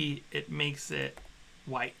D key, it makes it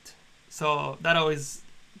white. So that always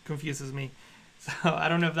confuses me. So I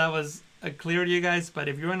don't know if that was clear to you guys, but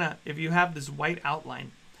if you have this white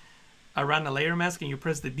outline around the layer mask and you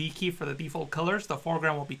press the D key for the default colors, the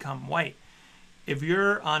foreground will become white. If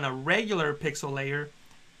you're on a regular pixel layer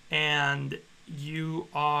and you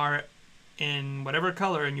are in whatever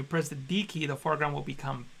color and you press the D key, the foreground will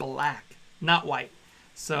become black, not white.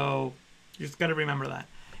 So you just got to remember that.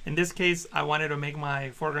 In this case, I wanted to make my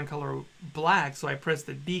foreground color black, so I pressed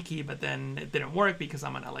the D key, but then it didn't work because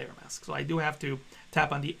I'm on a layer mask. So I do have to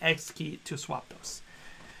tap on the X key to swap those.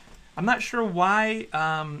 I'm not sure why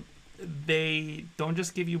they don't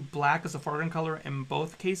just give you black as a foreground color in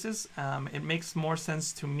both cases. It makes more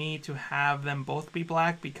sense to me to have them both be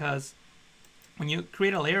black, because when you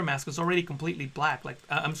create a layer mask, it's already completely black. Like,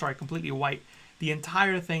 I'm sorry, completely white. The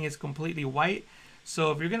entire thing is completely white.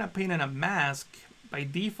 So if you're going to paint in a mask, by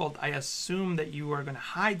default, I assume that you are going to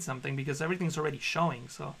hide something because everything's already showing.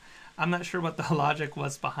 So I'm not sure what the logic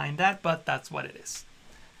was behind that, but that's what it is.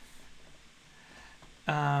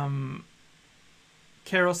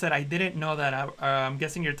 Carol said, I didn't know that. I'm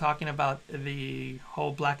guessing you're talking about the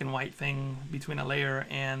whole black and white thing between a layer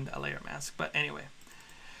and a layer mask. But anyway,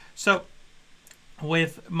 so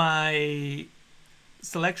with my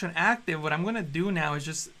selection active, what I'm going to do now is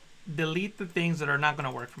just delete the things that are not going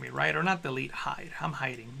to work for me, right? Or not delete, hide. I'm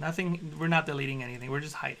hiding. Nothing, we're not deleting anything. We're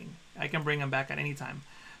just hiding. I can bring them back at any time.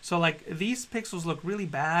 So like these pixels look really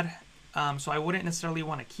bad. So I wouldn't necessarily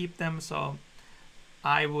want to keep them. So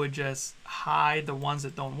I would just hide the ones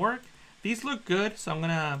that don't work. These look good. So I'm going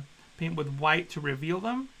to paint with white to reveal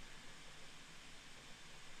them.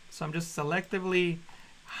 So I'm just selectively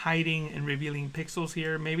hiding and revealing pixels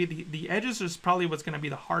here. Maybe the edges is probably what's going to be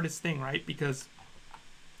the hardest thing, right? Because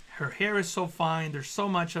her hair is so fine, there's so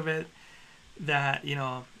much of it that, you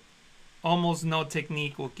know, almost no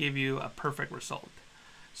technique will give you a perfect result.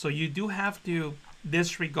 So you do have to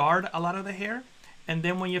disregard a lot of the hair, and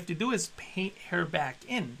then what you have to do is paint hair back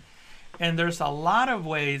in. And there's a lot of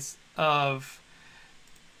ways of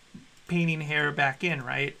painting hair back in,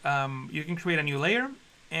 right? You can create a new layer,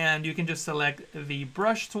 and you can just select the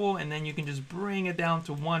brush tool, and then you can just bring it down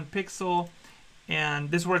to 1 pixel. And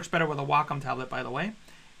this works better with a Wacom tablet, by the way.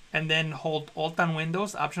 And then hold Alt on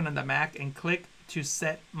Windows, Option on the Mac, and click to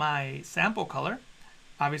set my sample color,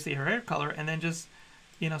 obviously her hair color, and then just,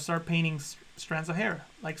 you know, start painting strands of hair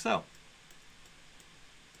like so.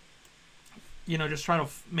 You know, just try to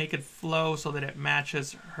make it flow so that it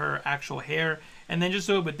matches her actual hair, and then just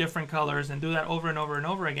do it with different colors and do that over and over and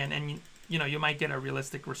over again, and you know, you might get a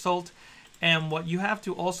realistic result. And what you have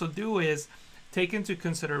to also do is take into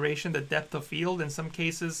consideration the depth of field. In some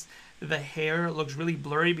cases, the hair looks really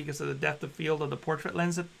blurry because of the depth of field of the portrait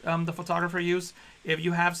lens that the photographer used. If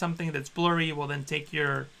you have something that's blurry, well then take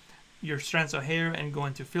your strands of hair and go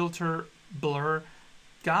into filter, blur,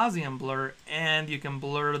 Gaussian blur, and you can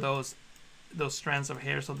blur those strands of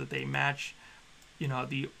hair so that they match, you know,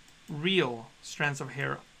 the real strands of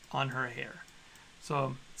hair on her hair.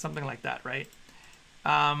 So something like that, right?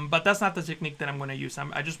 But that's not the technique that I'm going to use.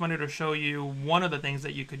 I just wanted to show you one of the things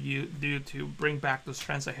that you could do to bring back those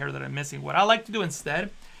strands of hair that are missing. What I like to do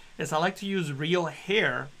instead is I like to use real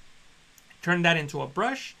hair, turn that into a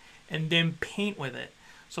brush, and then paint with it.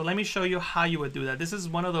 So let me show you how you would do that. This is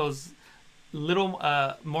one of those little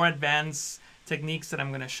more advanced techniques that I'm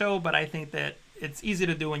going to show, but I think that it's easy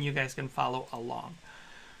to do and you guys can follow along.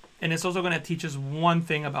 And it's also going to teach us one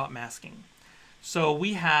thing about masking. So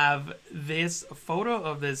we have this photo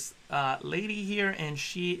of this lady here, and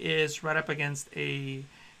she is right up against a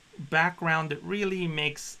background that really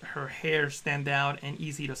makes her hair stand out and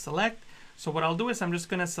easy to select. So what I'll do is I'm just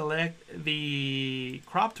going to select the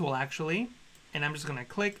crop tool actually, and I'm just going to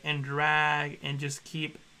click and drag and just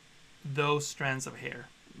keep those strands of hair,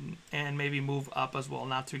 and maybe move up as well,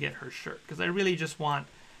 not to get her shirt, because I really just want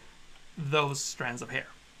those strands of hair,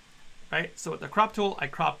 right? So with the crop tool, I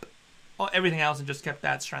crop everything else and just kept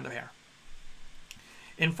that strand of hair.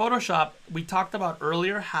 In Photoshop, we talked about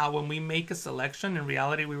earlier how when we make a selection, in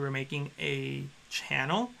reality we were making a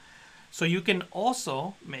channel. So you can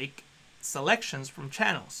also make selections from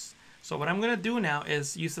channels. So what I'm going to do now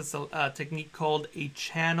is use a technique called a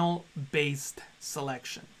channel-based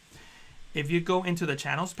selection. If you go into the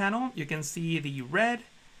channels panel, you can see the red,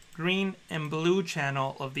 green, and blue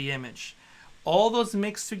channel of the image. All those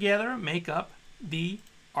mixed together make up the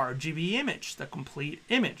RGB image, the complete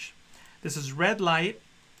image. This is red light,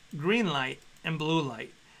 green light, and blue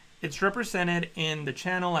light. It's represented in the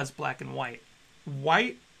channel as black and white.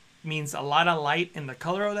 White means a lot of light in the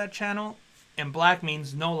color of that channel, and black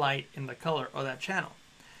means no light in the color of that channel.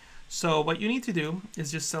 So what you need to do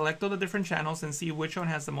is just select all the different channels and see which one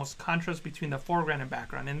has the most contrast between the foreground and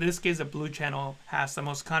background. In this case, the blue channel has the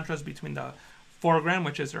most contrast between the foreground,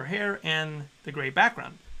 which is her hair, and the gray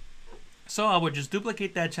background. So I would just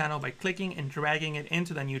duplicate that channel by clicking and dragging it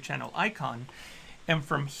into the new channel icon. And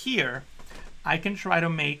from here, I can try to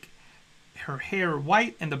make her hair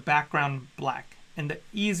white and the background black. And the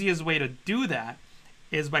easiest way to do that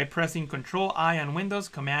is by pressing Control-I on Windows,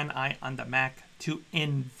 Command-I on the Mac to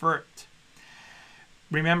invert.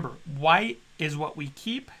 Remember, white is what we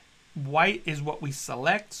keep. White is what we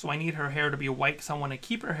select. So I need her hair to be white because I want to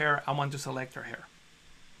keep her hair. I want to select her hair.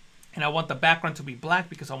 And I want the background to be black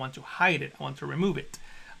because I want to hide it. I want to remove it.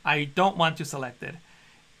 I don't want to select it.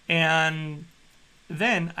 And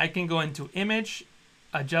then I can go into Image,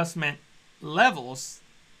 Adjustment, levels,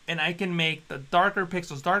 and I can make the darker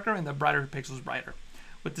pixels darker and the brighter pixels brighter.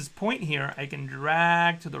 With this point here, I can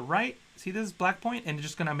drag to the right. See this black point? And it's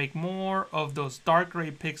just gonna make more of those dark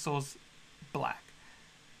gray pixels black,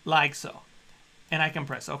 like so. And I can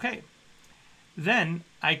press OK. Then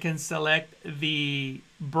I can select the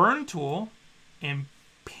burn tool and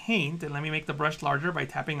paint, and let me make the brush larger by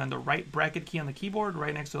tapping on the right bracket key on the keyboard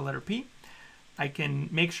right next to the letter P. I can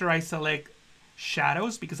make sure I select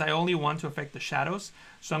shadows because I only want to affect the shadows.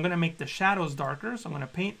 So I'm going to make the shadows darker. So I'm going to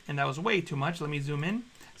paint, and that was way too much. Let me zoom in.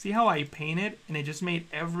 See how I painted and it just made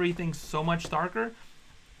everything so much darker?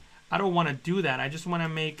 I don't want to do that. I just want to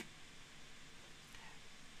make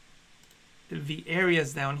the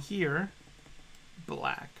areas down here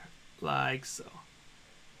black, like so.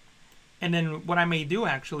 And then what I may do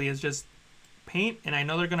actually is just paint, and I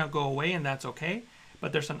know they're gonna go away, and that's okay.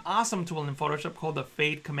 But there's an awesome tool in Photoshop called the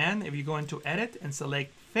fade command. If you go into edit and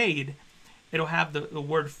select fade, it'll have the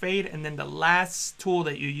word fade, and then the last tool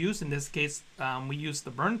that you use, in this case, we use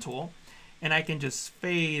the burn tool, and I can just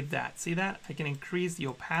fade that. See that? I can increase the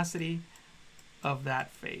opacity of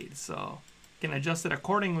that fade. So I can adjust it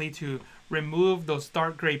accordingly to remove those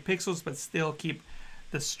dark gray pixels, but still keep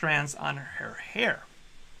the strands on her hair.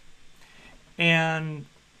 And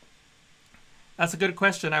that's a good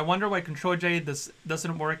question. I wonder why Control-J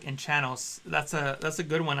doesn't work in channels. That's a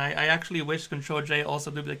good one. I actually wish Control-J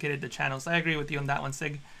also duplicated the channels. I agree with you on that one,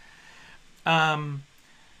 Sig.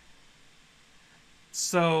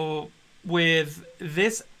 So with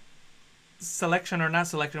this selection, or not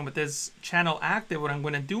selection, with this channel active, what I'm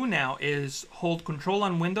going to do now is hold Control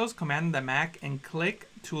on Windows, Command on the Mac, and click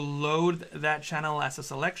to load that channel as a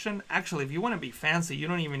selection. Actually, if you want to be fancy, you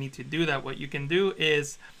don't even need to do that. What you can do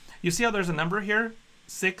is, you see how there's a number here?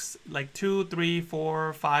 6, like 2, 3,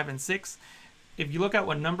 4, 5, and 6. If you look at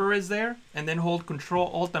what number is there, and then hold Control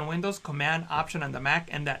Alt on Windows, Command Option on the Mac,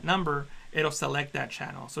 and that number, it'll select that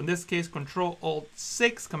channel. So in this case, Control Alt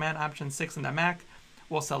 6, Command Option 6 on the Mac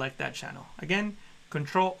will select that channel. Again,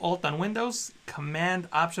 Control Alt on Windows, Command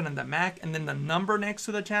Option on the Mac, and then the number next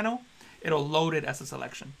to the channel, it'll load it as a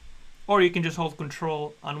selection. Or you can just hold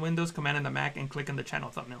Control on Windows, Command on the Mac, and click on the channel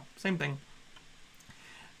thumbnail. Same thing.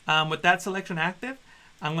 With that selection active,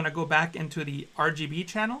 I'm going to go back into the RGB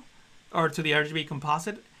channel, or to the RGB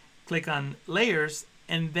composite, click on Layers,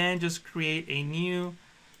 and then just create a new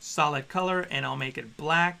solid color, and I'll make it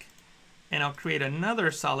black, and I'll create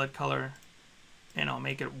another solid color, and I'll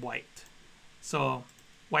make it white. So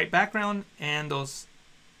white background and those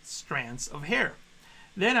strands of hair.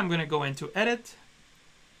 Then I'm going to go into Edit,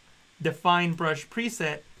 Define Brush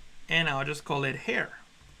Preset, and I'll just call it Hair,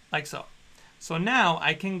 like so. So now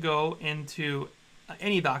I can go into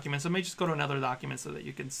any document. So let me just go to another document so that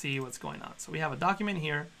you can see what's going on. So we have a document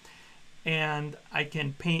here, and I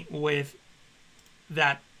can paint with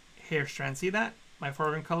that hair strand. See that? My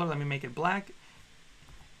foreground color, let me make it black,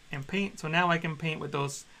 and paint. So now I can paint with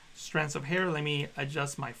those strands of hair. Let me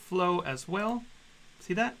adjust my flow as well.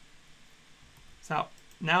 See that? So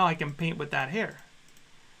now I can paint with that hair.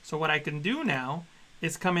 So what I can do now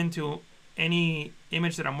is come into any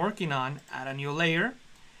image that I'm working on, add a new layer,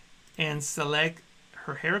 and select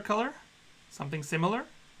her hair color, something similar.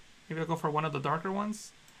 Maybe I'll go for one of the darker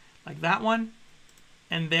ones, like that one.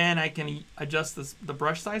 And then I can adjust the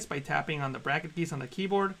brush size by tapping on the bracket keys on the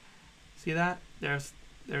keyboard. See that? There's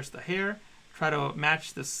the hair. Try to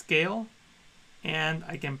match the scale, and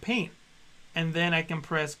I can paint. And then I can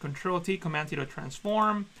press Control-T, Command-T to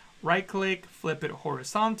transform, right-click, flip it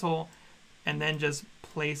horizontal, and then just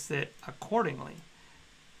place it accordingly,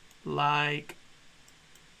 like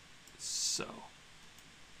so.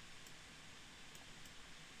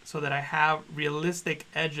 So that I have realistic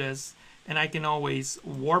edges, and I can always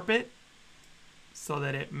warp it so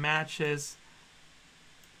that it matches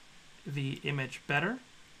the image better.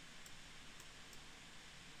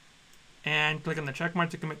 And click on the check mark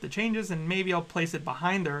to commit the changes, and maybe I'll place it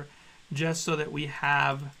behind her just so that we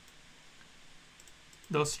have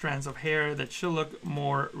those strands of hair that should look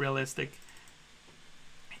more realistic.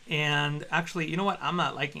 And actually, you know what? I'm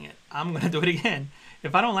not liking it. I'm gonna do it again.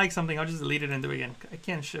 If I don't like something, I'll just delete it and do it again. I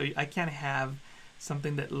can't show you. I can't have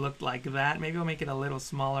something that looked like that. Maybe I'll make it a little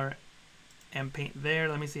smaller and paint there.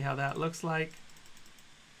 Let me see how that looks like.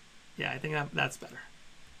 Yeah, I think that's better.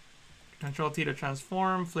 Control-T to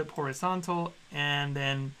transform, flip horizontal, and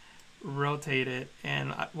then rotate it.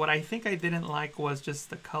 And what I think I didn't like was just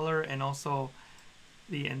the color and also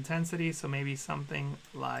the intensity. So maybe something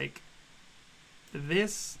like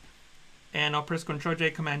this. And I'll press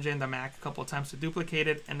Control-J, Command-J in the Mac a couple of times to duplicate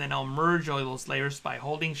it. And then I'll merge all those layers by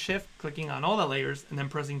holding Shift, clicking on all the layers, and then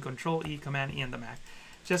pressing Control-E, Command-E in the Mac.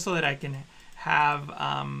 just so that I can have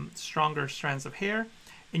stronger strands of hair.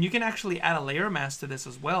 And you can actually add a layer mask to this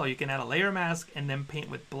as well. You can add a layer mask and then paint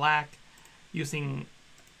with black using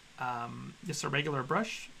just a regular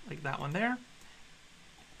brush like that one there,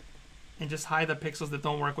 and just hide the pixels that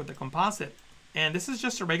don't work with the composite. And this is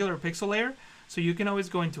just a regular pixel layer, so you can always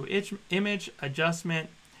go into image adjustment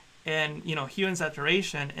and hue and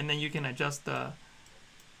saturation, and then you can adjust the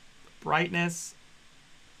brightness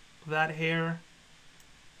of that hair,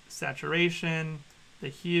 saturation, the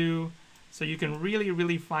hue, so you can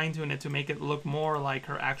really fine tune it to make it look more like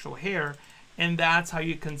her actual hair. And that's how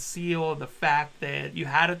you conceal the fact that you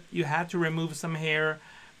had to remove some hair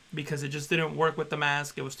because it just didn't work with the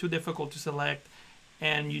mask. It was too difficult to select,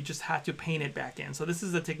 and you just had to paint it back in. So this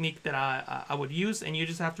is the technique that I would use, and you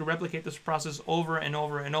just have to replicate this process over and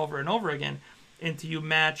over and over and over again until you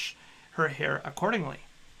match her hair accordingly.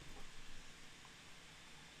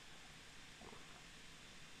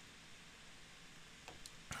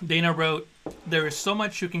 Dana wrote, there is so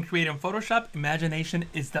much you can create in Photoshop. Imagination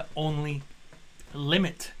is the only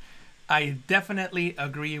limit. I definitely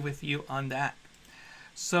agree with you on that.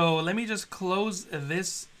 So let me just close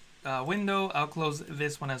this window. I'll close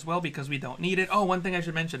this one as well because we don't need it. Oh, one thing I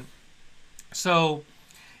should mention. So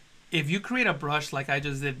if you create a brush like I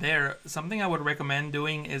just did there, something I would recommend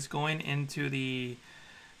doing is going into the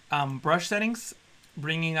brush settings,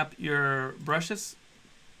 bringing up your brushes.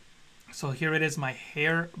 So here it is, my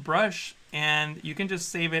hair brush, and you can just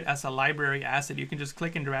save it as a library asset. You can just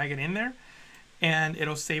click and drag it in there, and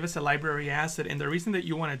it'll save as a library asset. And the reason that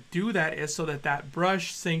you want to do that is so that that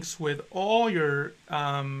brush syncs with all your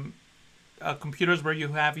computers where you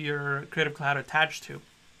have your Creative Cloud attached to.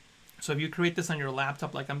 So if you create this on your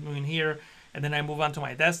laptop like I'm doing here, and then I move on to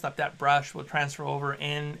my desktop, that brush will transfer over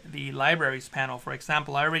in the libraries panel. For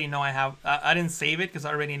example, I already know I have, I didn't save it because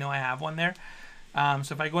I already know I have one there.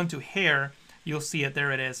 So if I go into hair, you'll see it,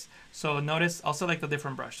 there it is. So notice, I'll select a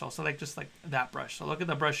different brush. So I'll select just like that brush. So look at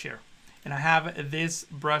the brush here. And I have this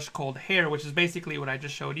brush called hair, which is basically what I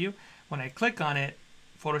just showed you. When I click on it,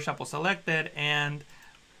 Photoshop will select it, and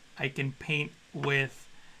I can paint with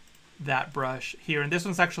that brush here. And this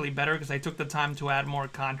one's actually better because I took the time to add more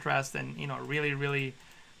contrast and really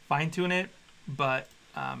fine tune it. But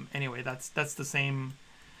anyway, that's the same.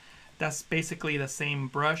 That's basically the same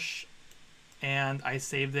brush, and I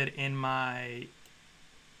saved it in my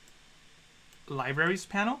libraries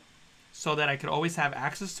panel so that I could always have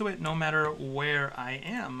access to it no matter where I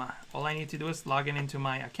am. All I need to do is log in into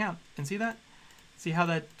my account, and see that? See how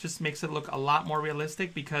that just makes it look a lot more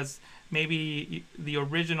realistic, because maybe the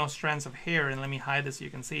original strands of hair, and let me hide this so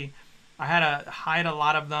you can see, I had to hide a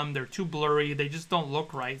lot of them. They're too blurry. They just don't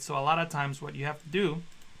look right. So a lot of times what you have to do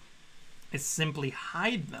is simply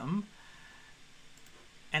hide them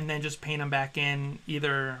and then just paint them back in,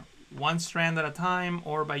 either one strand at a time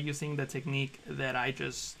or by using the technique that I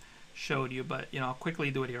just showed you. But I'll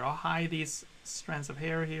quickly do it here. I'll hide these strands of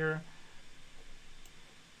hair here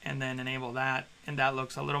and then enable that, and that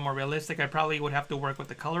looks a little more realistic. I probably would have to work with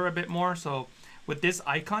the color a bit more. So with this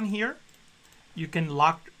icon here, you can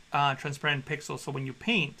lock transparent pixels. So when you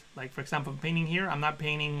paint, like for example, I'm painting here, I'm not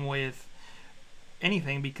painting with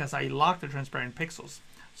anything because I locked the transparent pixels.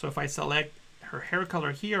 So if I select her hair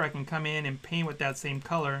color here, I can come in and paint with that same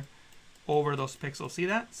color over those pixels. See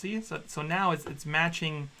that? See? So now it's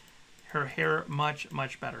matching her hair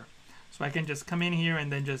much better. So I can just come in here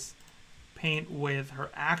and then just paint with her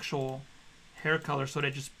actual hair color so that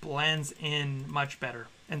it just blends in much better.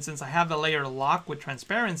 And since I have the layer locked with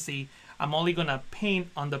transparency, I'm only gonna paint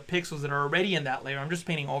on the pixels that are already in that layer. I'm just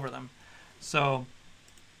painting over them. So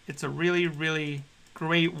it's a really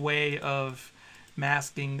great way of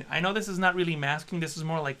masking. I know this is not really masking, this is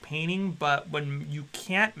more like painting, but when you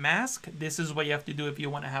can't mask, this is what you have to do if you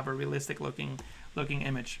want to have a realistic looking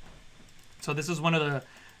image. So this is one of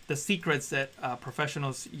the secrets that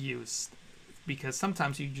professionals use, because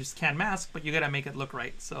sometimes you just can't mask, but you gotta make it look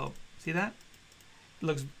right. So see that? It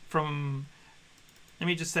looks from, let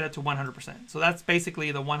me just set it to 100%. So that's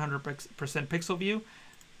basically the 100% pixel view.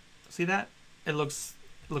 See that? It looks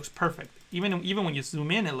perfect. Even when you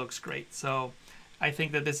zoom in, it looks great. So I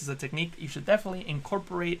think that this is a technique you should definitely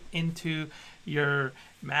incorporate into your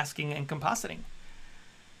masking and compositing.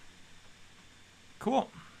 Cool.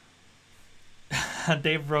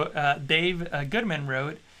 Dave Goodman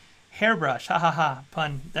wrote, hairbrush, ha ha ha,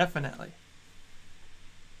 pun, definitely.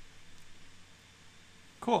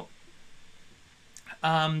 Cool.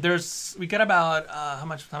 We got about, how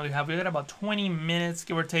much time do we have? We got about 20 minutes,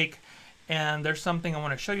 give or take. And there's something I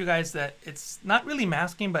want to show you guys that it's not really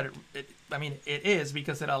masking, but I mean, it is,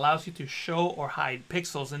 because it allows you to show or hide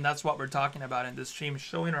pixels. And that's what we're talking about in this stream,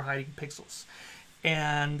 showing or hiding pixels.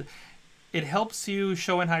 And it helps you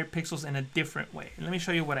show and hide pixels in a different way. And let me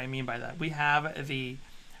show you what I mean by that. We have the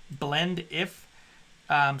blend if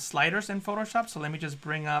sliders in Photoshop. So let me just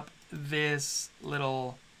bring up this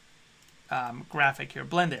little graphic here,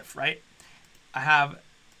 blend if, right? I have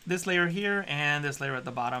this layer here and this layer at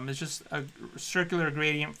the bottom. It's just a circular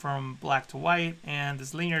gradient from black to white, and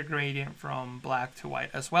this linear gradient from black to white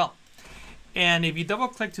as well. And if you double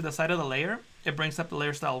click to the side of the layer, it brings up the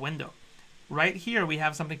layer style window. Right here we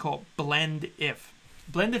have something called blend if.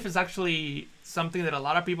 Blend if is actually something that a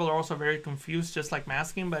lot of people are also very confused, just like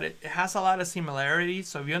masking, but it has a lot of similarities.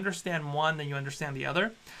 So if you understand one, then you understand the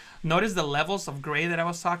other. Notice the levels of gray that I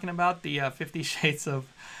was talking about, the 50 shades of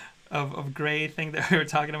gray thing that we were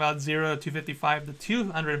talking about, 0 to 255, the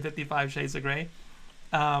 255 shades of gray.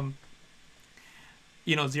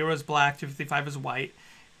 You know, 0 is black, 255 is white.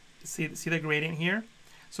 See the gradient here?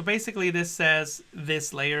 So basically this says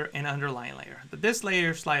this layer and underlying layer. The this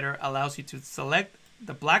layer slider allows you to select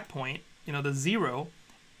the black point, you know, the 0,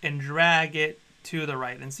 and drag it to the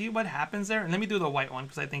right. And see what happens there? And let me do the white one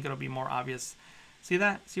because I think it'll be more obvious. See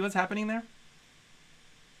that? See what's happening there?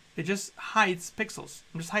 It just hides pixels.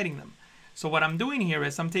 I'm just hiding them. So what I'm doing here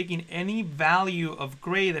is I'm taking any value of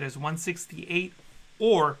gray that is 168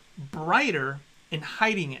 or brighter and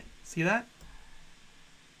hiding it. See that?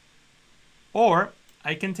 Or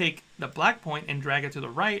I can take the black point and drag it to the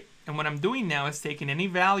right. And what I'm doing now is taking any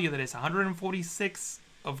value that is 146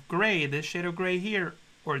 of gray, this shade of gray here,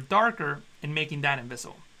 or darker, and making that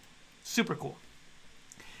invisible. Super cool.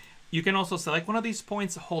 You can also select one of these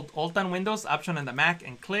points, hold Alt on Windows, Option on the Mac,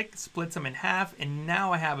 and click, splits them in half, and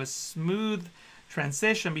now I have a smooth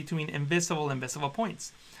transition between invisible and visible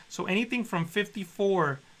points. So anything from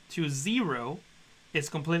 54 to 0 is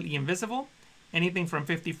completely invisible. Anything from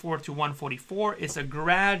 54 to 144 is a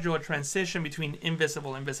gradual transition between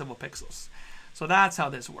invisible and visible pixels. So that's how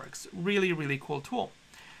this works. Really, really cool tool.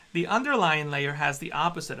 The underlying layer has the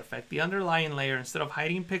opposite effect. The underlying layer, instead of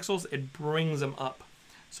hiding pixels, it brings them up.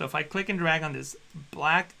 So if I click and drag on this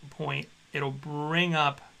black point, it'll bring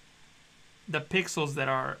up the pixels that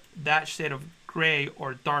are that shade of gray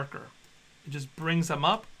or darker. It just brings them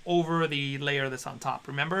up over the layer that's on top.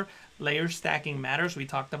 Remember, layer stacking matters. We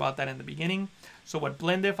talked about that in the beginning. So what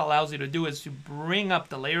blend if allows you to do is to bring up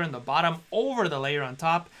the layer in the bottom over the layer on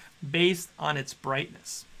top based on its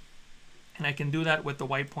brightness. And I can do that with the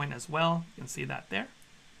white point as well. You can see that there.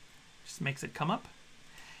 Just makes it come up.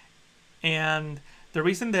 And the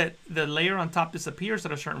reason that the layer on top disappears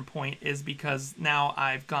at a certain point is because now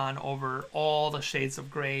I've gone over all the shades of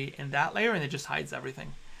gray in that layer and it just hides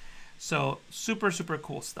everything. So super, super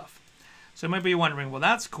cool stuff. So you might be wondering, well,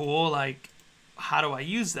 that's cool. Like, how do I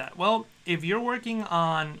use that? Well, if you're working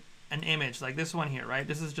on an image like this one here, right?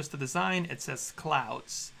 This is just a design. It says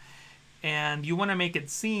clouds. And you want to make it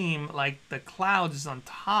seem like the clouds is on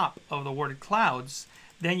top of the word clouds.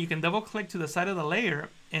 Then you can double click to the side of the layer,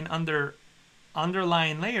 and under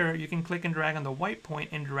underlying layer, you can click and drag on the white point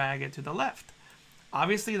and drag it to the left.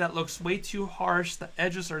 Obviously, that looks way too harsh. The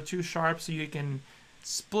edges are too sharp, so you can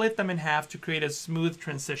split them in half to create a smooth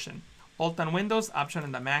transition. Alt on Windows, Option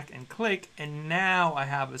on the Mac, and click, and now I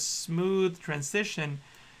have a smooth transition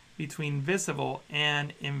between visible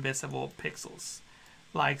and invisible pixels,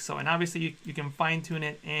 like so. And obviously, you can fine tune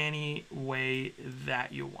it any way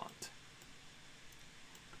that you want.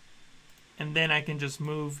 And then I can just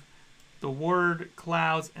move the word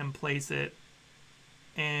clouds and place it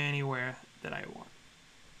anywhere that I want.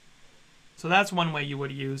 So that's one way you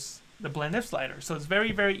would use the blend if slider. So it's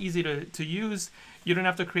very, very easy to use. You don't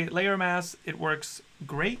have to create layer masks. It works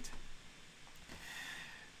great.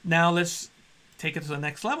 Now let's take it to the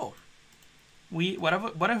next level. What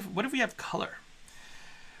if we have color?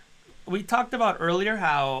 We talked about earlier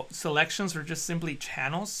how selections are just simply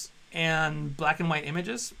channels and black and white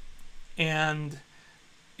images. And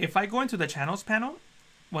if I go into the channels panel,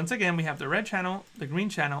 once again, we have the red channel, the green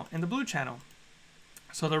channel, and the blue channel.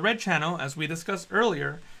 So the red channel, as we discussed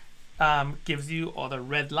earlier, gives you all the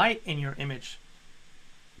red light in your image.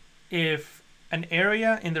 If an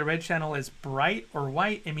area in the red channel is bright or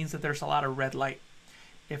white, it means that there's a lot of red light.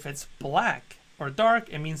 If it's black or dark,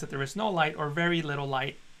 it means that there is no light or very little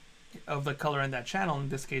light of the color in that channel, in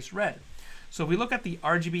this case red. So if we look at the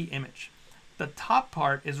RGB image, the top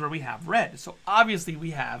part is where we have red. So obviously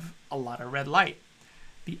we have a lot of red light.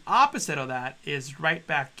 The opposite of that is right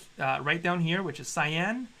down here, which is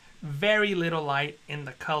cyan. Very little light in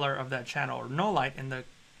the color of that channel, or no light in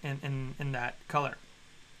that color.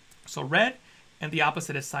 So red, and the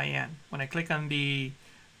opposite is cyan. When I click on the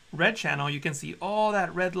red channel, you can see all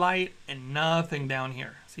that red light and nothing down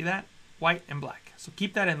here. See that? White and black. So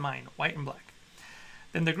keep that in mind, white and black.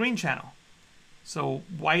 Then the green channel. So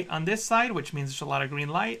white on this side, which means there's a lot of green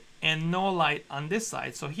light, and no light on this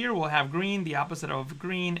side. So here we'll have green. The opposite of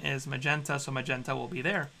green is magenta, so magenta will be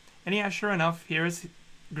there. And yeah, sure enough, here is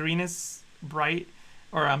green is bright,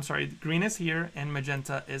 or I'm sorry, green is here and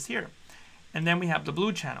magenta is here. And then we have the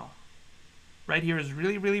blue channel. Right here is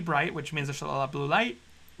really, really bright, which means there's a lot of blue light.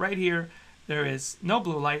 Right here, there is no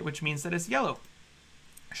blue light, which means that it's yellow.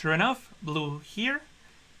 Sure enough, blue here,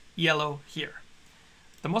 yellow here.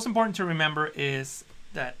 The most important to remember is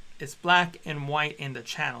that it's black and white in the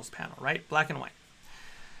channels panel, right? Black and white.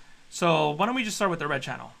 So why don't we just start with the red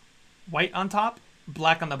channel? White on top,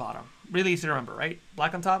 black on the bottom. Really easy to remember, right?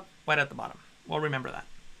 Black on top, white at the bottom. We'll remember that.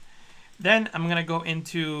 Then I'm gonna go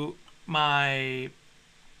into my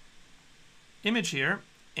image here,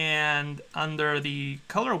 and under the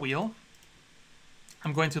color wheel,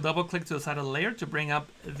 I'm going to double click to the side of the layer to bring up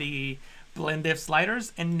the blend if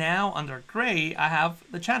sliders, and now under gray I have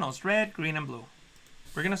the channels, red, green, and blue.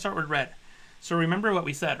 We're gonna start with red. So remember what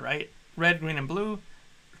we said, right? Red, green, and blue,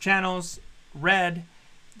 channels, red.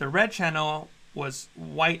 The red channel was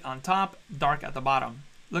white on top, dark at the bottom.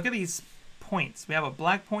 Look at these points. We have a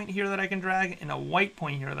black point here that I can drag and a white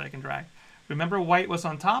point here that I can drag. Remember white was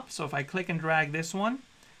on top, so if I click and drag this one,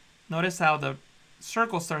 notice how the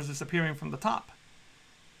circle starts disappearing from the top,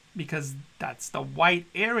 because that's the white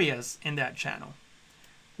areas in that channel.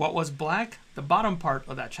 What was black? The bottom part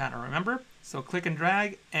of that channel, remember? So click and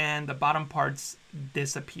drag and the bottom parts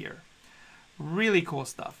disappear. Really cool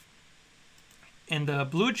stuff. In the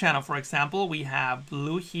blue channel, for example, we have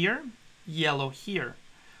blue here, yellow here.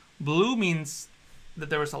 Blue means that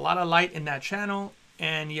there is a lot of light in that channel,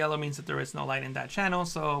 and yellow means that there is no light in that channel.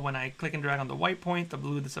 So when I click and drag on the white point, the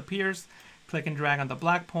blue disappears. Click and drag on the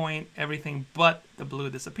black point, everything but the blue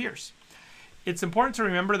disappears. It's important to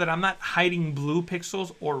remember that I'm not hiding blue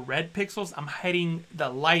pixels or red pixels. I'm hiding the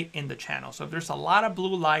light in the channel. So if there's a lot of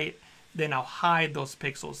blue light, then I'll hide those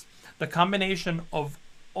pixels. The combination of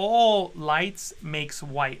all lights makes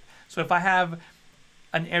white. So if I have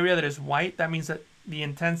an area that is white, that means that the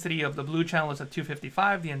intensity of the blue channel is at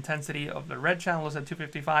 255, the intensity of the red channel is at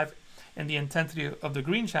 255, and the intensity of the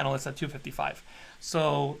green channel is at 255.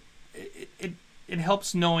 So it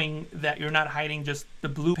helps knowing that you're not hiding just the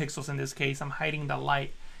blue pixels in this case. I'm hiding the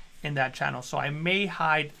light in that channel. So I may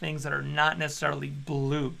hide things that are not necessarily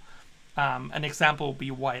blue. An example would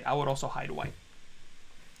be white. I would also hide white.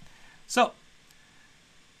 So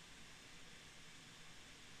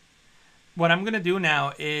what I'm going to do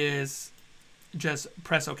now is just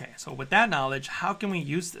press OK. So with that knowledge, how can we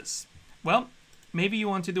use this? Well, maybe you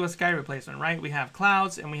want to do a sky replacement, right? We have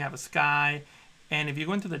clouds and we have a sky. And if you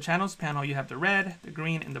go into the channels panel, you have the red, the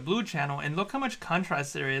green, and the blue channel. And look how much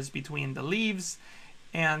contrast there is between the leaves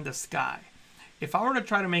and the sky. If I were to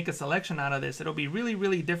try to make a selection out of this, it'll be really,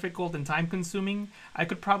 really difficult and time consuming. I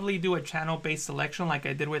could probably do a channel-based selection like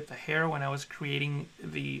I did with the hair when I was creating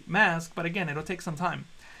the mask. But again, it'll take some time.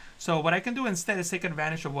 So what I can do instead is take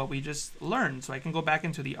advantage of what we just learned. So I can go back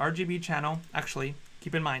into the RGB channel. Actually,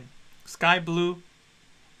 keep in mind, sky blue,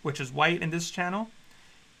 which is white in this channel.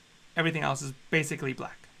 Everything else is basically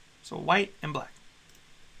black. So white and black.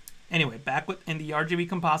 Anyway, back in the RGB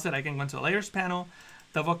composite, I can go into the layers panel,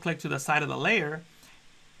 double click to the side of the layer,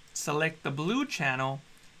 select the blue channel,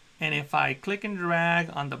 and if I click and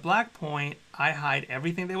drag on the black point, I hide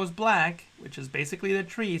everything that was black, which is basically the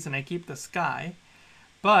trees, and I keep the sky.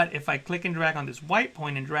 But if I click and drag on this white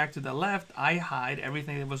point and drag to the left, I hide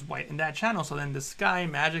everything that was white in that channel. So then the sky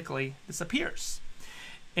magically disappears.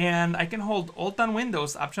 And I can hold Alt on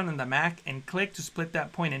Windows, Option on the Mac, and click to split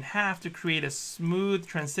that point in half to create a smooth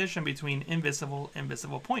transition between invisible and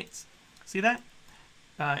visible points. See that?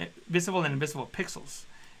 Visible and invisible pixels.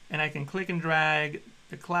 And I can click and drag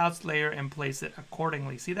the clouds layer and place it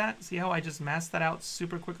accordingly. See that? See how I just masked that out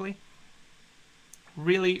super quickly?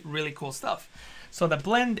 Really, really cool stuff. So the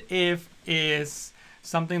blend if is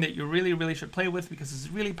something that you really, really should play with because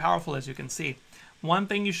it's really powerful, as you can see. One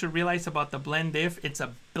thing you should realize about the blend if, it's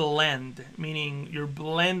a blend, meaning you're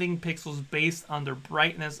blending pixels based on the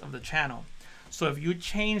brightness of the channel. So if you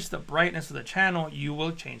change the brightness of the channel, you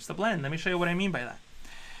will change the blend. Let me show you what I mean by that.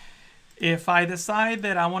 If I decide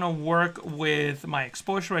that I want to work with my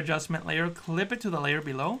exposure adjustment layer, clip it to the layer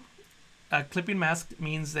below. Clipping mask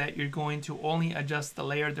means that you're going to only adjust the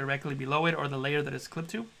layer directly below it or the layer that is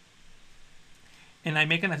clipped to. And I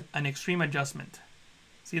make an extreme adjustment.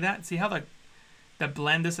 See that? See how the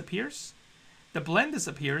blend disappears? The blend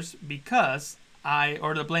disappears because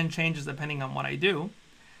or the blend changes depending on what I do,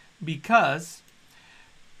 because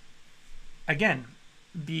again,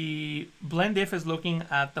 the blend diff is looking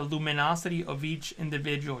at the luminosity of each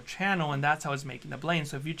individual channel, and that's how it's making the blend.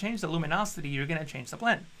 So if you change the luminosity, you're going to change the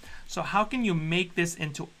blend. So how can you make this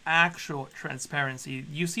into actual transparency?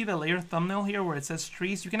 You see the layer thumbnail here where it says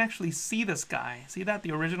trees? You can actually see the sky. See that?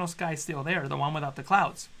 The original sky is still there, the one without the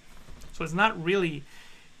clouds. So it's not really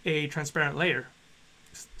a transparent layer.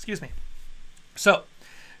 Excuse me. So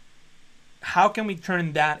how can we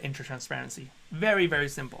turn that into transparency? Very, very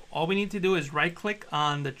simple. All we need to do is right click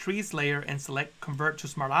on the trees layer and select convert to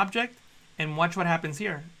smart object, and watch what happens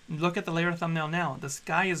here. Look at the layer thumbnail now. The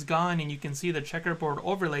sky is gone and you can see the checkerboard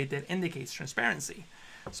overlay that indicates transparency.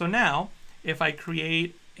 So now if I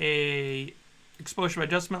create a exposure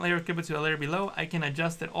adjustment layer, give it to the layer below, I can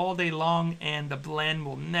adjust it all day long and the blend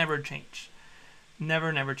will never change.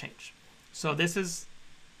 Never change. So this is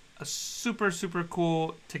a super, super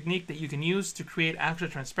cool technique that you can use to create actual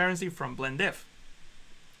transparency from blend diff.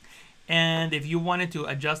 And if you wanted to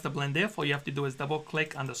adjust the blend diff, all you have to do is double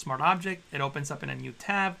click on the smart object. It opens up in a new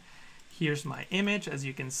tab. Here's my image, as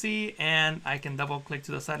you can see, and I can double click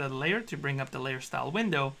to the side of the layer to bring up the layer style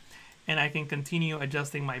window, and I can continue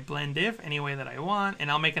adjusting my blend diff any way that I want,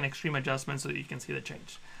 and I'll make an extreme adjustment so that you can see the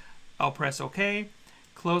change. I'll press OK,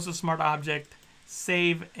 close the smart object,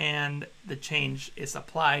 save, and the change is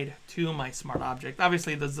applied to my smart object.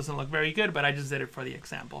 Obviously this doesn't look very good, but I just did it for the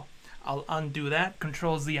example. I'll undo that,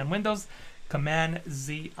 Control Z on Windows, Command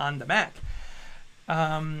Z on the Mac.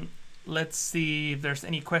 Let's see if there's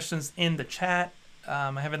any questions in the chat.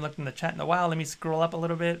 I haven't looked in the chat in a while. Let me scroll up a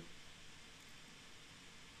little bit.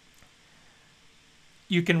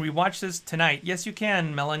 You can rewatch this tonight. Yes, you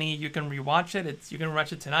can, Melanie. You can rewatch it. You can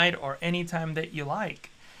watch it tonight or anytime that you like.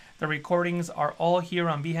 The recordings are all here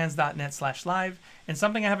on behance.net/live. And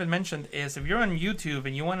something I haven't mentioned is if you're on YouTube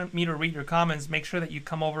and you want me to read your comments, make sure that you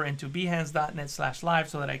come over into behance.net/live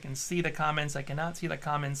so that I can see the comments. I cannot see the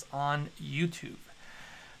comments on YouTube.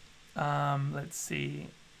 Let's see.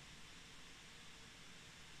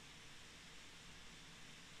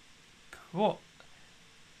 Cool.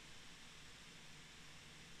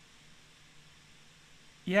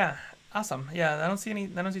 Yeah, awesome. Yeah, I don't see any.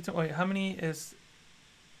 I don't see. Wait, how many is?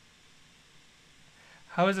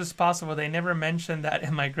 How is this possible? They never mentioned that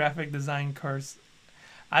in my graphic design course.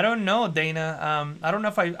 I don't know, Dana. I don't know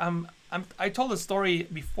if I told the story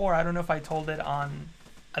before. I don't know if I told it on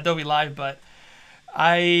Adobe Live, but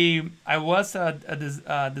I was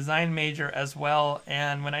a design major as well,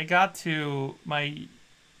 and when I got to my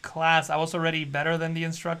class, I was already better than the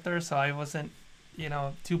instructor, so I wasn't,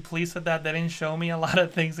 too pleased with that. They didn't show me a lot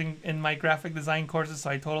of things in my graphic design courses, so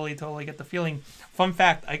I totally get the feeling. Fun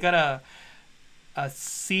fact, I got a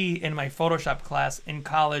C in my Photoshop class in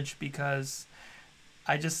college because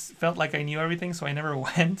I just felt like I knew everything, so I never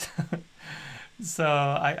went. So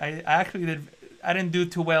I actually didn't do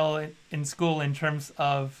too well in school in terms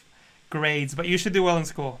of grades, but you should do well in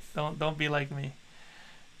school. Don't be like me.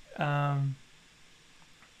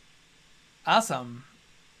 Awesome.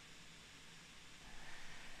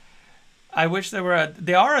 I wish they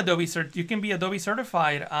are Adobe you can be Adobe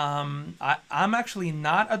certified. I'm actually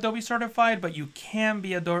not Adobe certified, but you can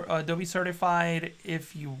be Adobe certified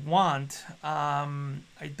if you want.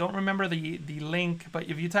 I don't remember the link, but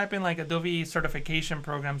if you type in like Adobe certification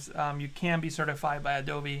programs, you can be certified by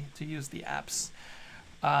Adobe to use the apps.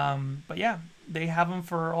 But yeah, they have them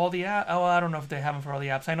for all the apps. Oh, I don't know if they have them for all the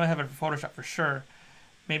apps. I know I have it for Photoshop for sure.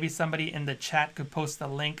 Maybe somebody in the chat could post the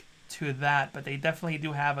link to that, but they definitely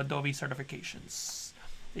do have Adobe certifications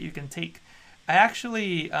that you can take. I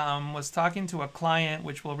actually was talking to a client,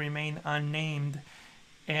 which will remain unnamed,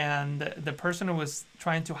 and the person who was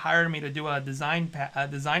trying to hire me to do a design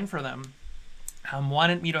for them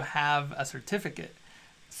wanted me to have a certificate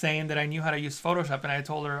saying that I knew how to use Photoshop, and I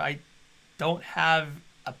told her I don't have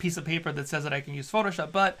a piece of paper that says that I can use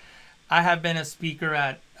Photoshop, but I have been a speaker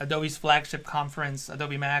at Adobe's flagship conference,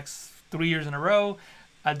 Adobe Max, 3 years in a row.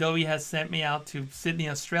 Adobe has sent me out to Sydney,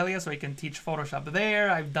 Australia, so I can teach Photoshop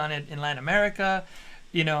there. I've done it in Latin America.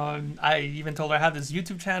 I even told her I have this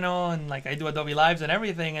YouTube channel and like I do Adobe Lives and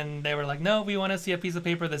everything. And they were like, no, we want to see a piece of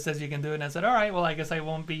paper that says you can do it. And I said, all right, well, I guess I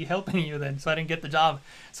won't be helping you then. So I didn't get the job.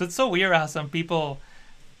 So it's so weird how some people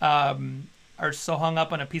are so hung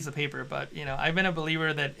up on a piece of paper. But, I've been a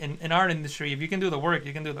believer that in our industry, if you can do the work,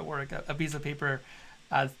 you can do the work. A piece of paper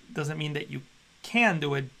doesn't mean that you can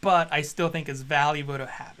do it, but I still think it's valuable to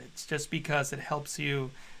have it just because it helps you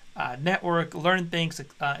network, learn things,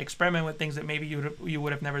 experiment with things that maybe you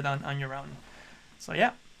would have never done on your own. So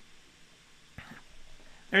yeah.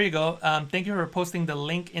 There you go. Thank you for posting the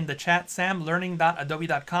link in the chat, Sam.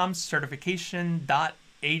 Learning.adobe.com,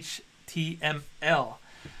 certification.html.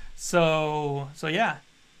 So yeah,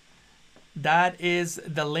 that is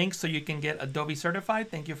the link so you can get Adobe certified.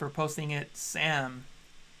 Thank you for posting it, Sam.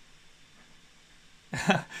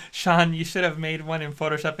 Sean, you should have made one in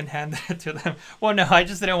Photoshop and handed it to them. Well, no, I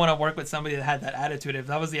just didn't want to work with somebody that had that attitude. If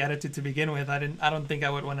that was the attitude to begin with, I don't think I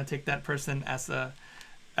would want to take that person as a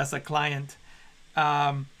client.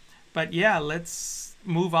 But yeah, let's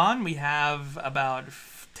move on. We have about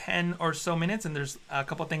 10 or so minutes, and there's a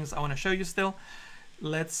couple things I want to show you still.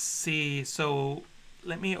 Let's see. So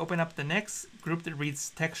let me open up the next group that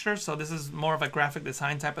reads texture. So this is more of a graphic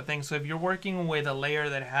design type of thing. So if you're working with a layer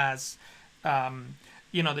that has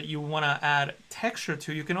you know, that you want to add texture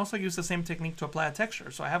to, you can also use the same technique to apply a texture.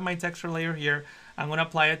 So I have my texture layer here. I'm going to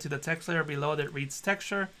apply it to the text layer below that reads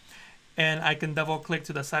texture, and I can double click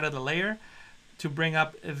to the side of the layer to bring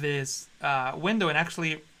up this window. And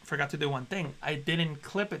actually forgot to do one thing. I didn't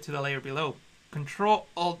clip it to the layer below. Control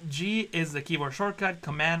Alt G is the keyboard shortcut.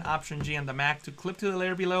 Command Option G on the Mac to clip to the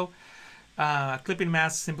layer below. Clipping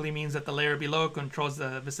mask simply means that the layer below controls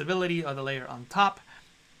the visibility of the layer on top.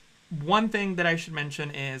 One thing that I should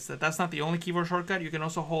mention is that that's not the only keyboard shortcut. You can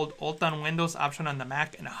also hold Alt on Windows, Option on the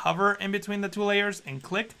Mac, and hover in between the two layers and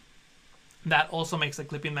click. That also makes a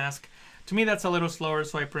clipping mask. To me, that's a little slower,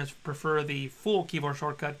 so I prefer the full keyboard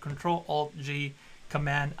shortcut, Control Alt G,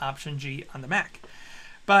 Command Option G on the Mac.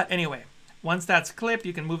 But anyway, once that's clipped,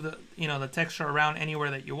 you can move the the texture around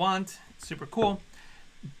anywhere that you want. It's super cool.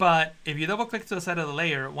 But if you double click to the side of the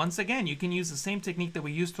layer, once again, you can use the same technique that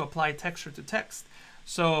we used to apply texture to text.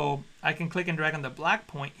 So I can click and drag on the black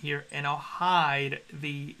point here, and I'll hide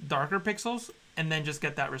the darker pixels and then just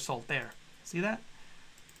get that result there. See that?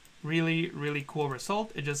 Really, really cool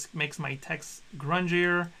result. It just makes my text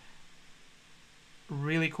grungier.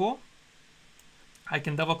 Really cool. I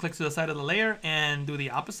can double click to the side of the layer and do the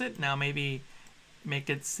opposite. Now maybe make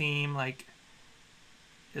it seem like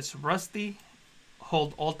it's rusty.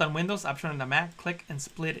 Hold Alt on Windows, Option on the Mac, click and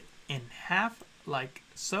split it in half like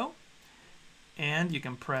so. And you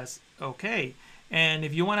can press OK. And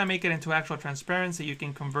if you want to make it into actual transparency, you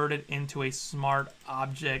can convert it into a smart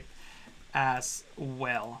object as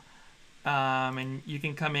well. And you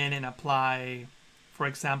can come in and apply, for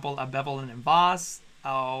example, a bevel and emboss.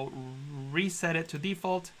 I'll reset it to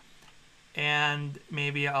default, and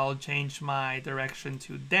maybe I'll change my direction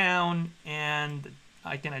to down, and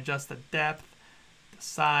I can adjust the depth, the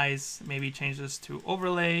size, maybe change this to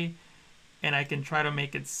overlay, and I can try to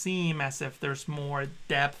make it seem as if there's more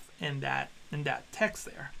depth in that text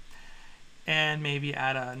there. And maybe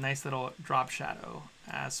add a nice little drop shadow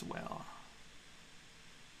as well.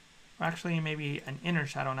 Or actually, maybe an inner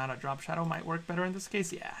shadow, not a drop shadow, might work better in this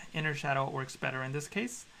case. Yeah, inner shadow works better in this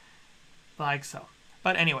case, like so.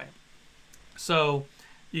 But anyway, so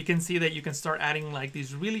you can see that you can start adding like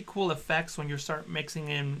these really cool effects when you start mixing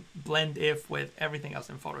in blend if with everything else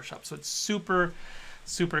in Photoshop. So it's super,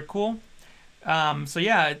 super cool. So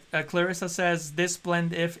yeah, Clarissa says this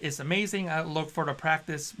blend if is amazing. I look forward to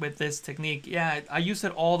practice with this technique. Yeah, I use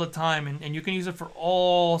it all the time, and you can use it for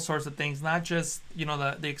all sorts of things, not just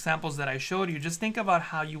the examples that I showed you. Just think about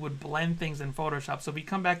how you would blend things in Photoshop. So we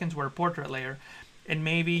come back into our portrait layer, and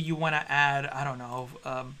maybe you want to add, I don't know,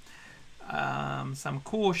 some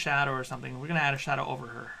cool shadow or something. We're gonna add a shadow over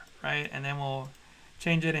her, right? And then we'll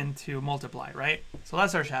change it into multiply, right? So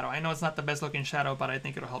that's our shadow. I know it's not the best looking shadow, but I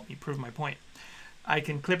think it'll help me prove my point. I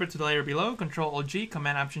can clip it to the layer below, Control Alt G,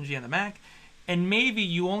 Command Option G on the Mac. And maybe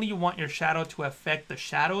you only want your shadow to affect the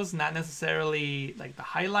shadows, not necessarily like the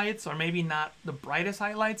highlights, or maybe not the brightest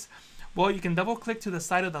highlights. Well, you can double click to the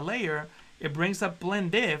side of the layer. It brings up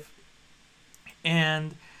blend if,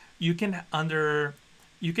 and you can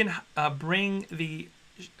bring the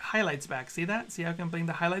highlights back. See that? See how I can bring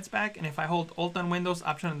the highlights back? And if I hold Alt on Windows,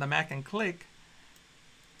 Option on the Mac, and click,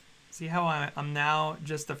 see how I'm now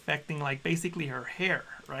just affecting like basically her hair,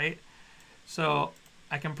 right? So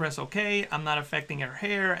I can press OK. I'm not affecting her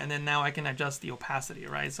hair, and then now I can adjust the opacity,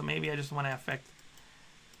 right? So maybe I just want to affect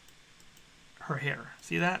her hair.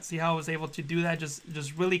 See that? See how I was able to do that? Just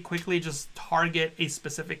really quickly, just target a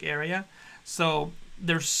specific area. So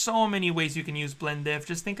there's so many ways you can use blend if.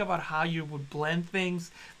 Just think about how you would blend things.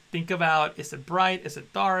 Think about, is it bright, is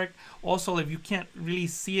it dark? Also, if you can't really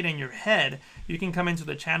see it in your head, you can come into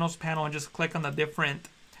the channels panel and just click on the different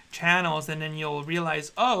channels, and then you'll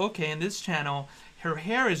realize, oh, okay, in this channel, her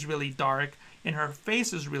hair is really dark and her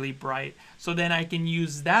face is really bright. So then I can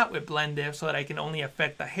use that with blend if so that I can only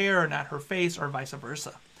affect the hair, not her face, or vice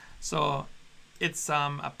versa. So it's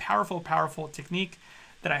a powerful, powerful technique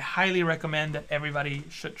that I highly recommend that everybody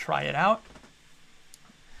should try it out.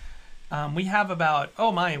 We have about,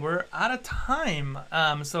 oh my, we're out of time.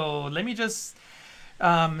 So let me just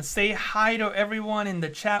say hi to everyone in the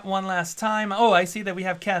chat one last time. Oh, I see that we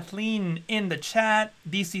have Kathleen in the chat.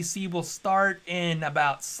 DCC will start in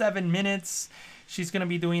about 7 minutes. She's going to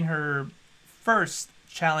be doing her first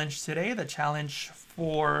challenge today, the challenge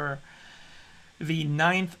for the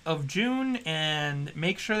 9th of June. And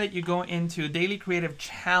make sure that you go into Daily Creative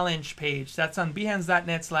Challenge page. That's on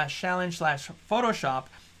behance.net/challenge/Photoshop.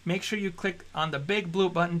 Make sure you click on the big blue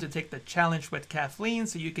button to take the challenge with Kathleen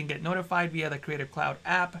so you can get notified via the Creative Cloud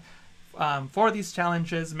app for these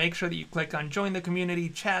challenges. Make sure that you click on join the community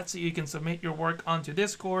chat so you can submit your work onto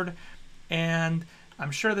Discord. And I'm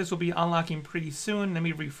sure this will be unlocking pretty soon. Let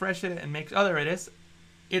me refresh it and make, oh, there it is.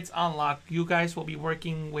 It's unlocked. You guys will be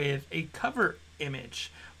working with a cover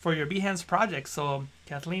image for your Behance project. So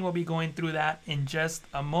Kathleen will be going through that in just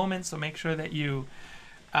a moment. So make sure that you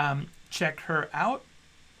check her out.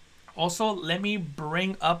 Also, let me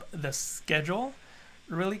bring up the schedule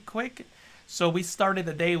really quick. So we started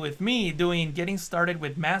the day with me getting started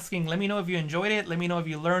with masking. Let me know if you enjoyed it. Let me know if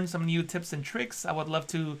you learned some new tips and tricks. I would love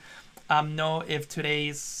to know if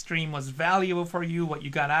today's stream was valuable for you, what you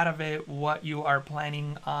got out of it, what you are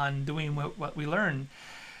planning on doing with what we learned.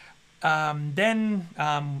 Then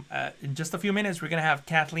in just a few minutes, we're going to have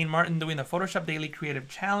Kathleen Martin doing the Photoshop Daily Creative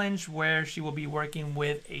Challenge, where she will be working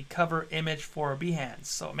with a cover image for Behance.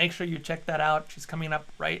 So make sure you check that out. She's coming up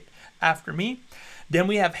right after me. Then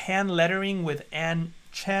we have hand lettering with Ann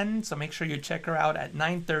Chen. So make sure you check her out at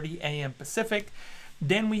 9:30 a.m. Pacific.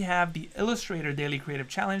 Then we have the Illustrator Daily Creative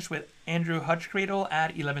Challenge with Andrew Hutchcradle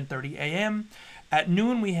at 11:30 a.m. At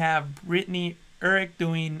noon, we have Brittany Eric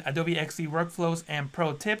doing Adobe XD workflows and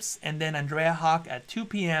pro tips, and then Andrea Hawk at 2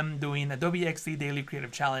 p.m. doing Adobe XD Daily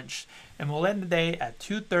Creative Challenge. And we'll end the day at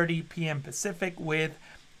 2:30 p.m. Pacific with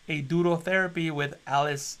a doodle therapy with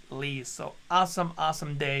Alice Lee. So awesome,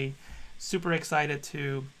 awesome day. Super excited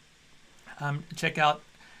to check out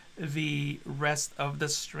the rest of the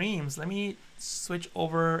streams. Let me switch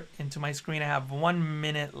over into my screen. I have 1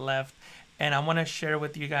 minute left. And I want to share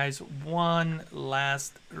with you guys one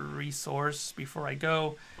last resource before I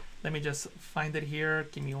go. Let me just find it here.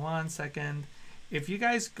 Give me 1 second. If you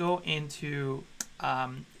guys go into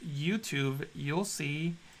YouTube, you'll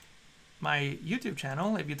see my YouTube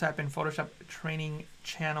channel. If you type in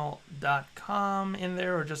photoshoptrainingchannel.com in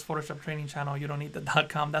there, or just Photoshop Training Channel, you don't need the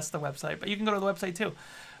 .com. That's the website, but you can go to the website too.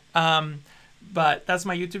 But that's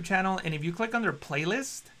my YouTube channel. And if you click under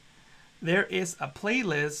playlist, there is a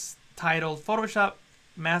playlist titled Photoshop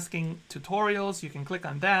Masking Tutorials. You can click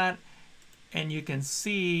on that and you can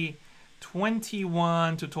see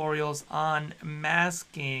 21 tutorials on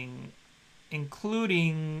masking,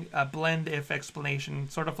 including a blend if explanation,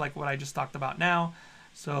 sort of like what I just talked about now.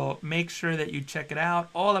 So make sure that you check it out.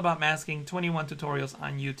 All about masking, 21 tutorials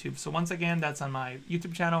on YouTube. So once again, that's on my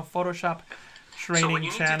YouTube channel, Photoshop Training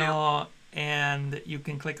Channel, and you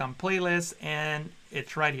can click on playlist and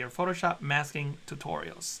it's right here, Photoshop Masking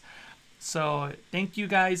Tutorials. So thank you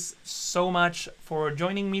guys so much for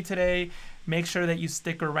joining me today. Make sure that you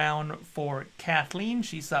stick around for Kathleen.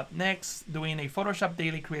 She's up next doing a Photoshop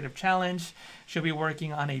Daily Creative Challenge. She'll be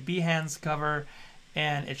working on a Behance cover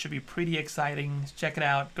and it should be pretty exciting. Check it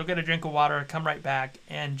out. Go get a drink of water, come right back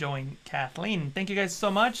and join Kathleen. Thank you guys so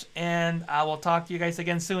much, and I will talk to you guys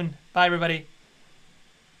again soon. Bye, everybody.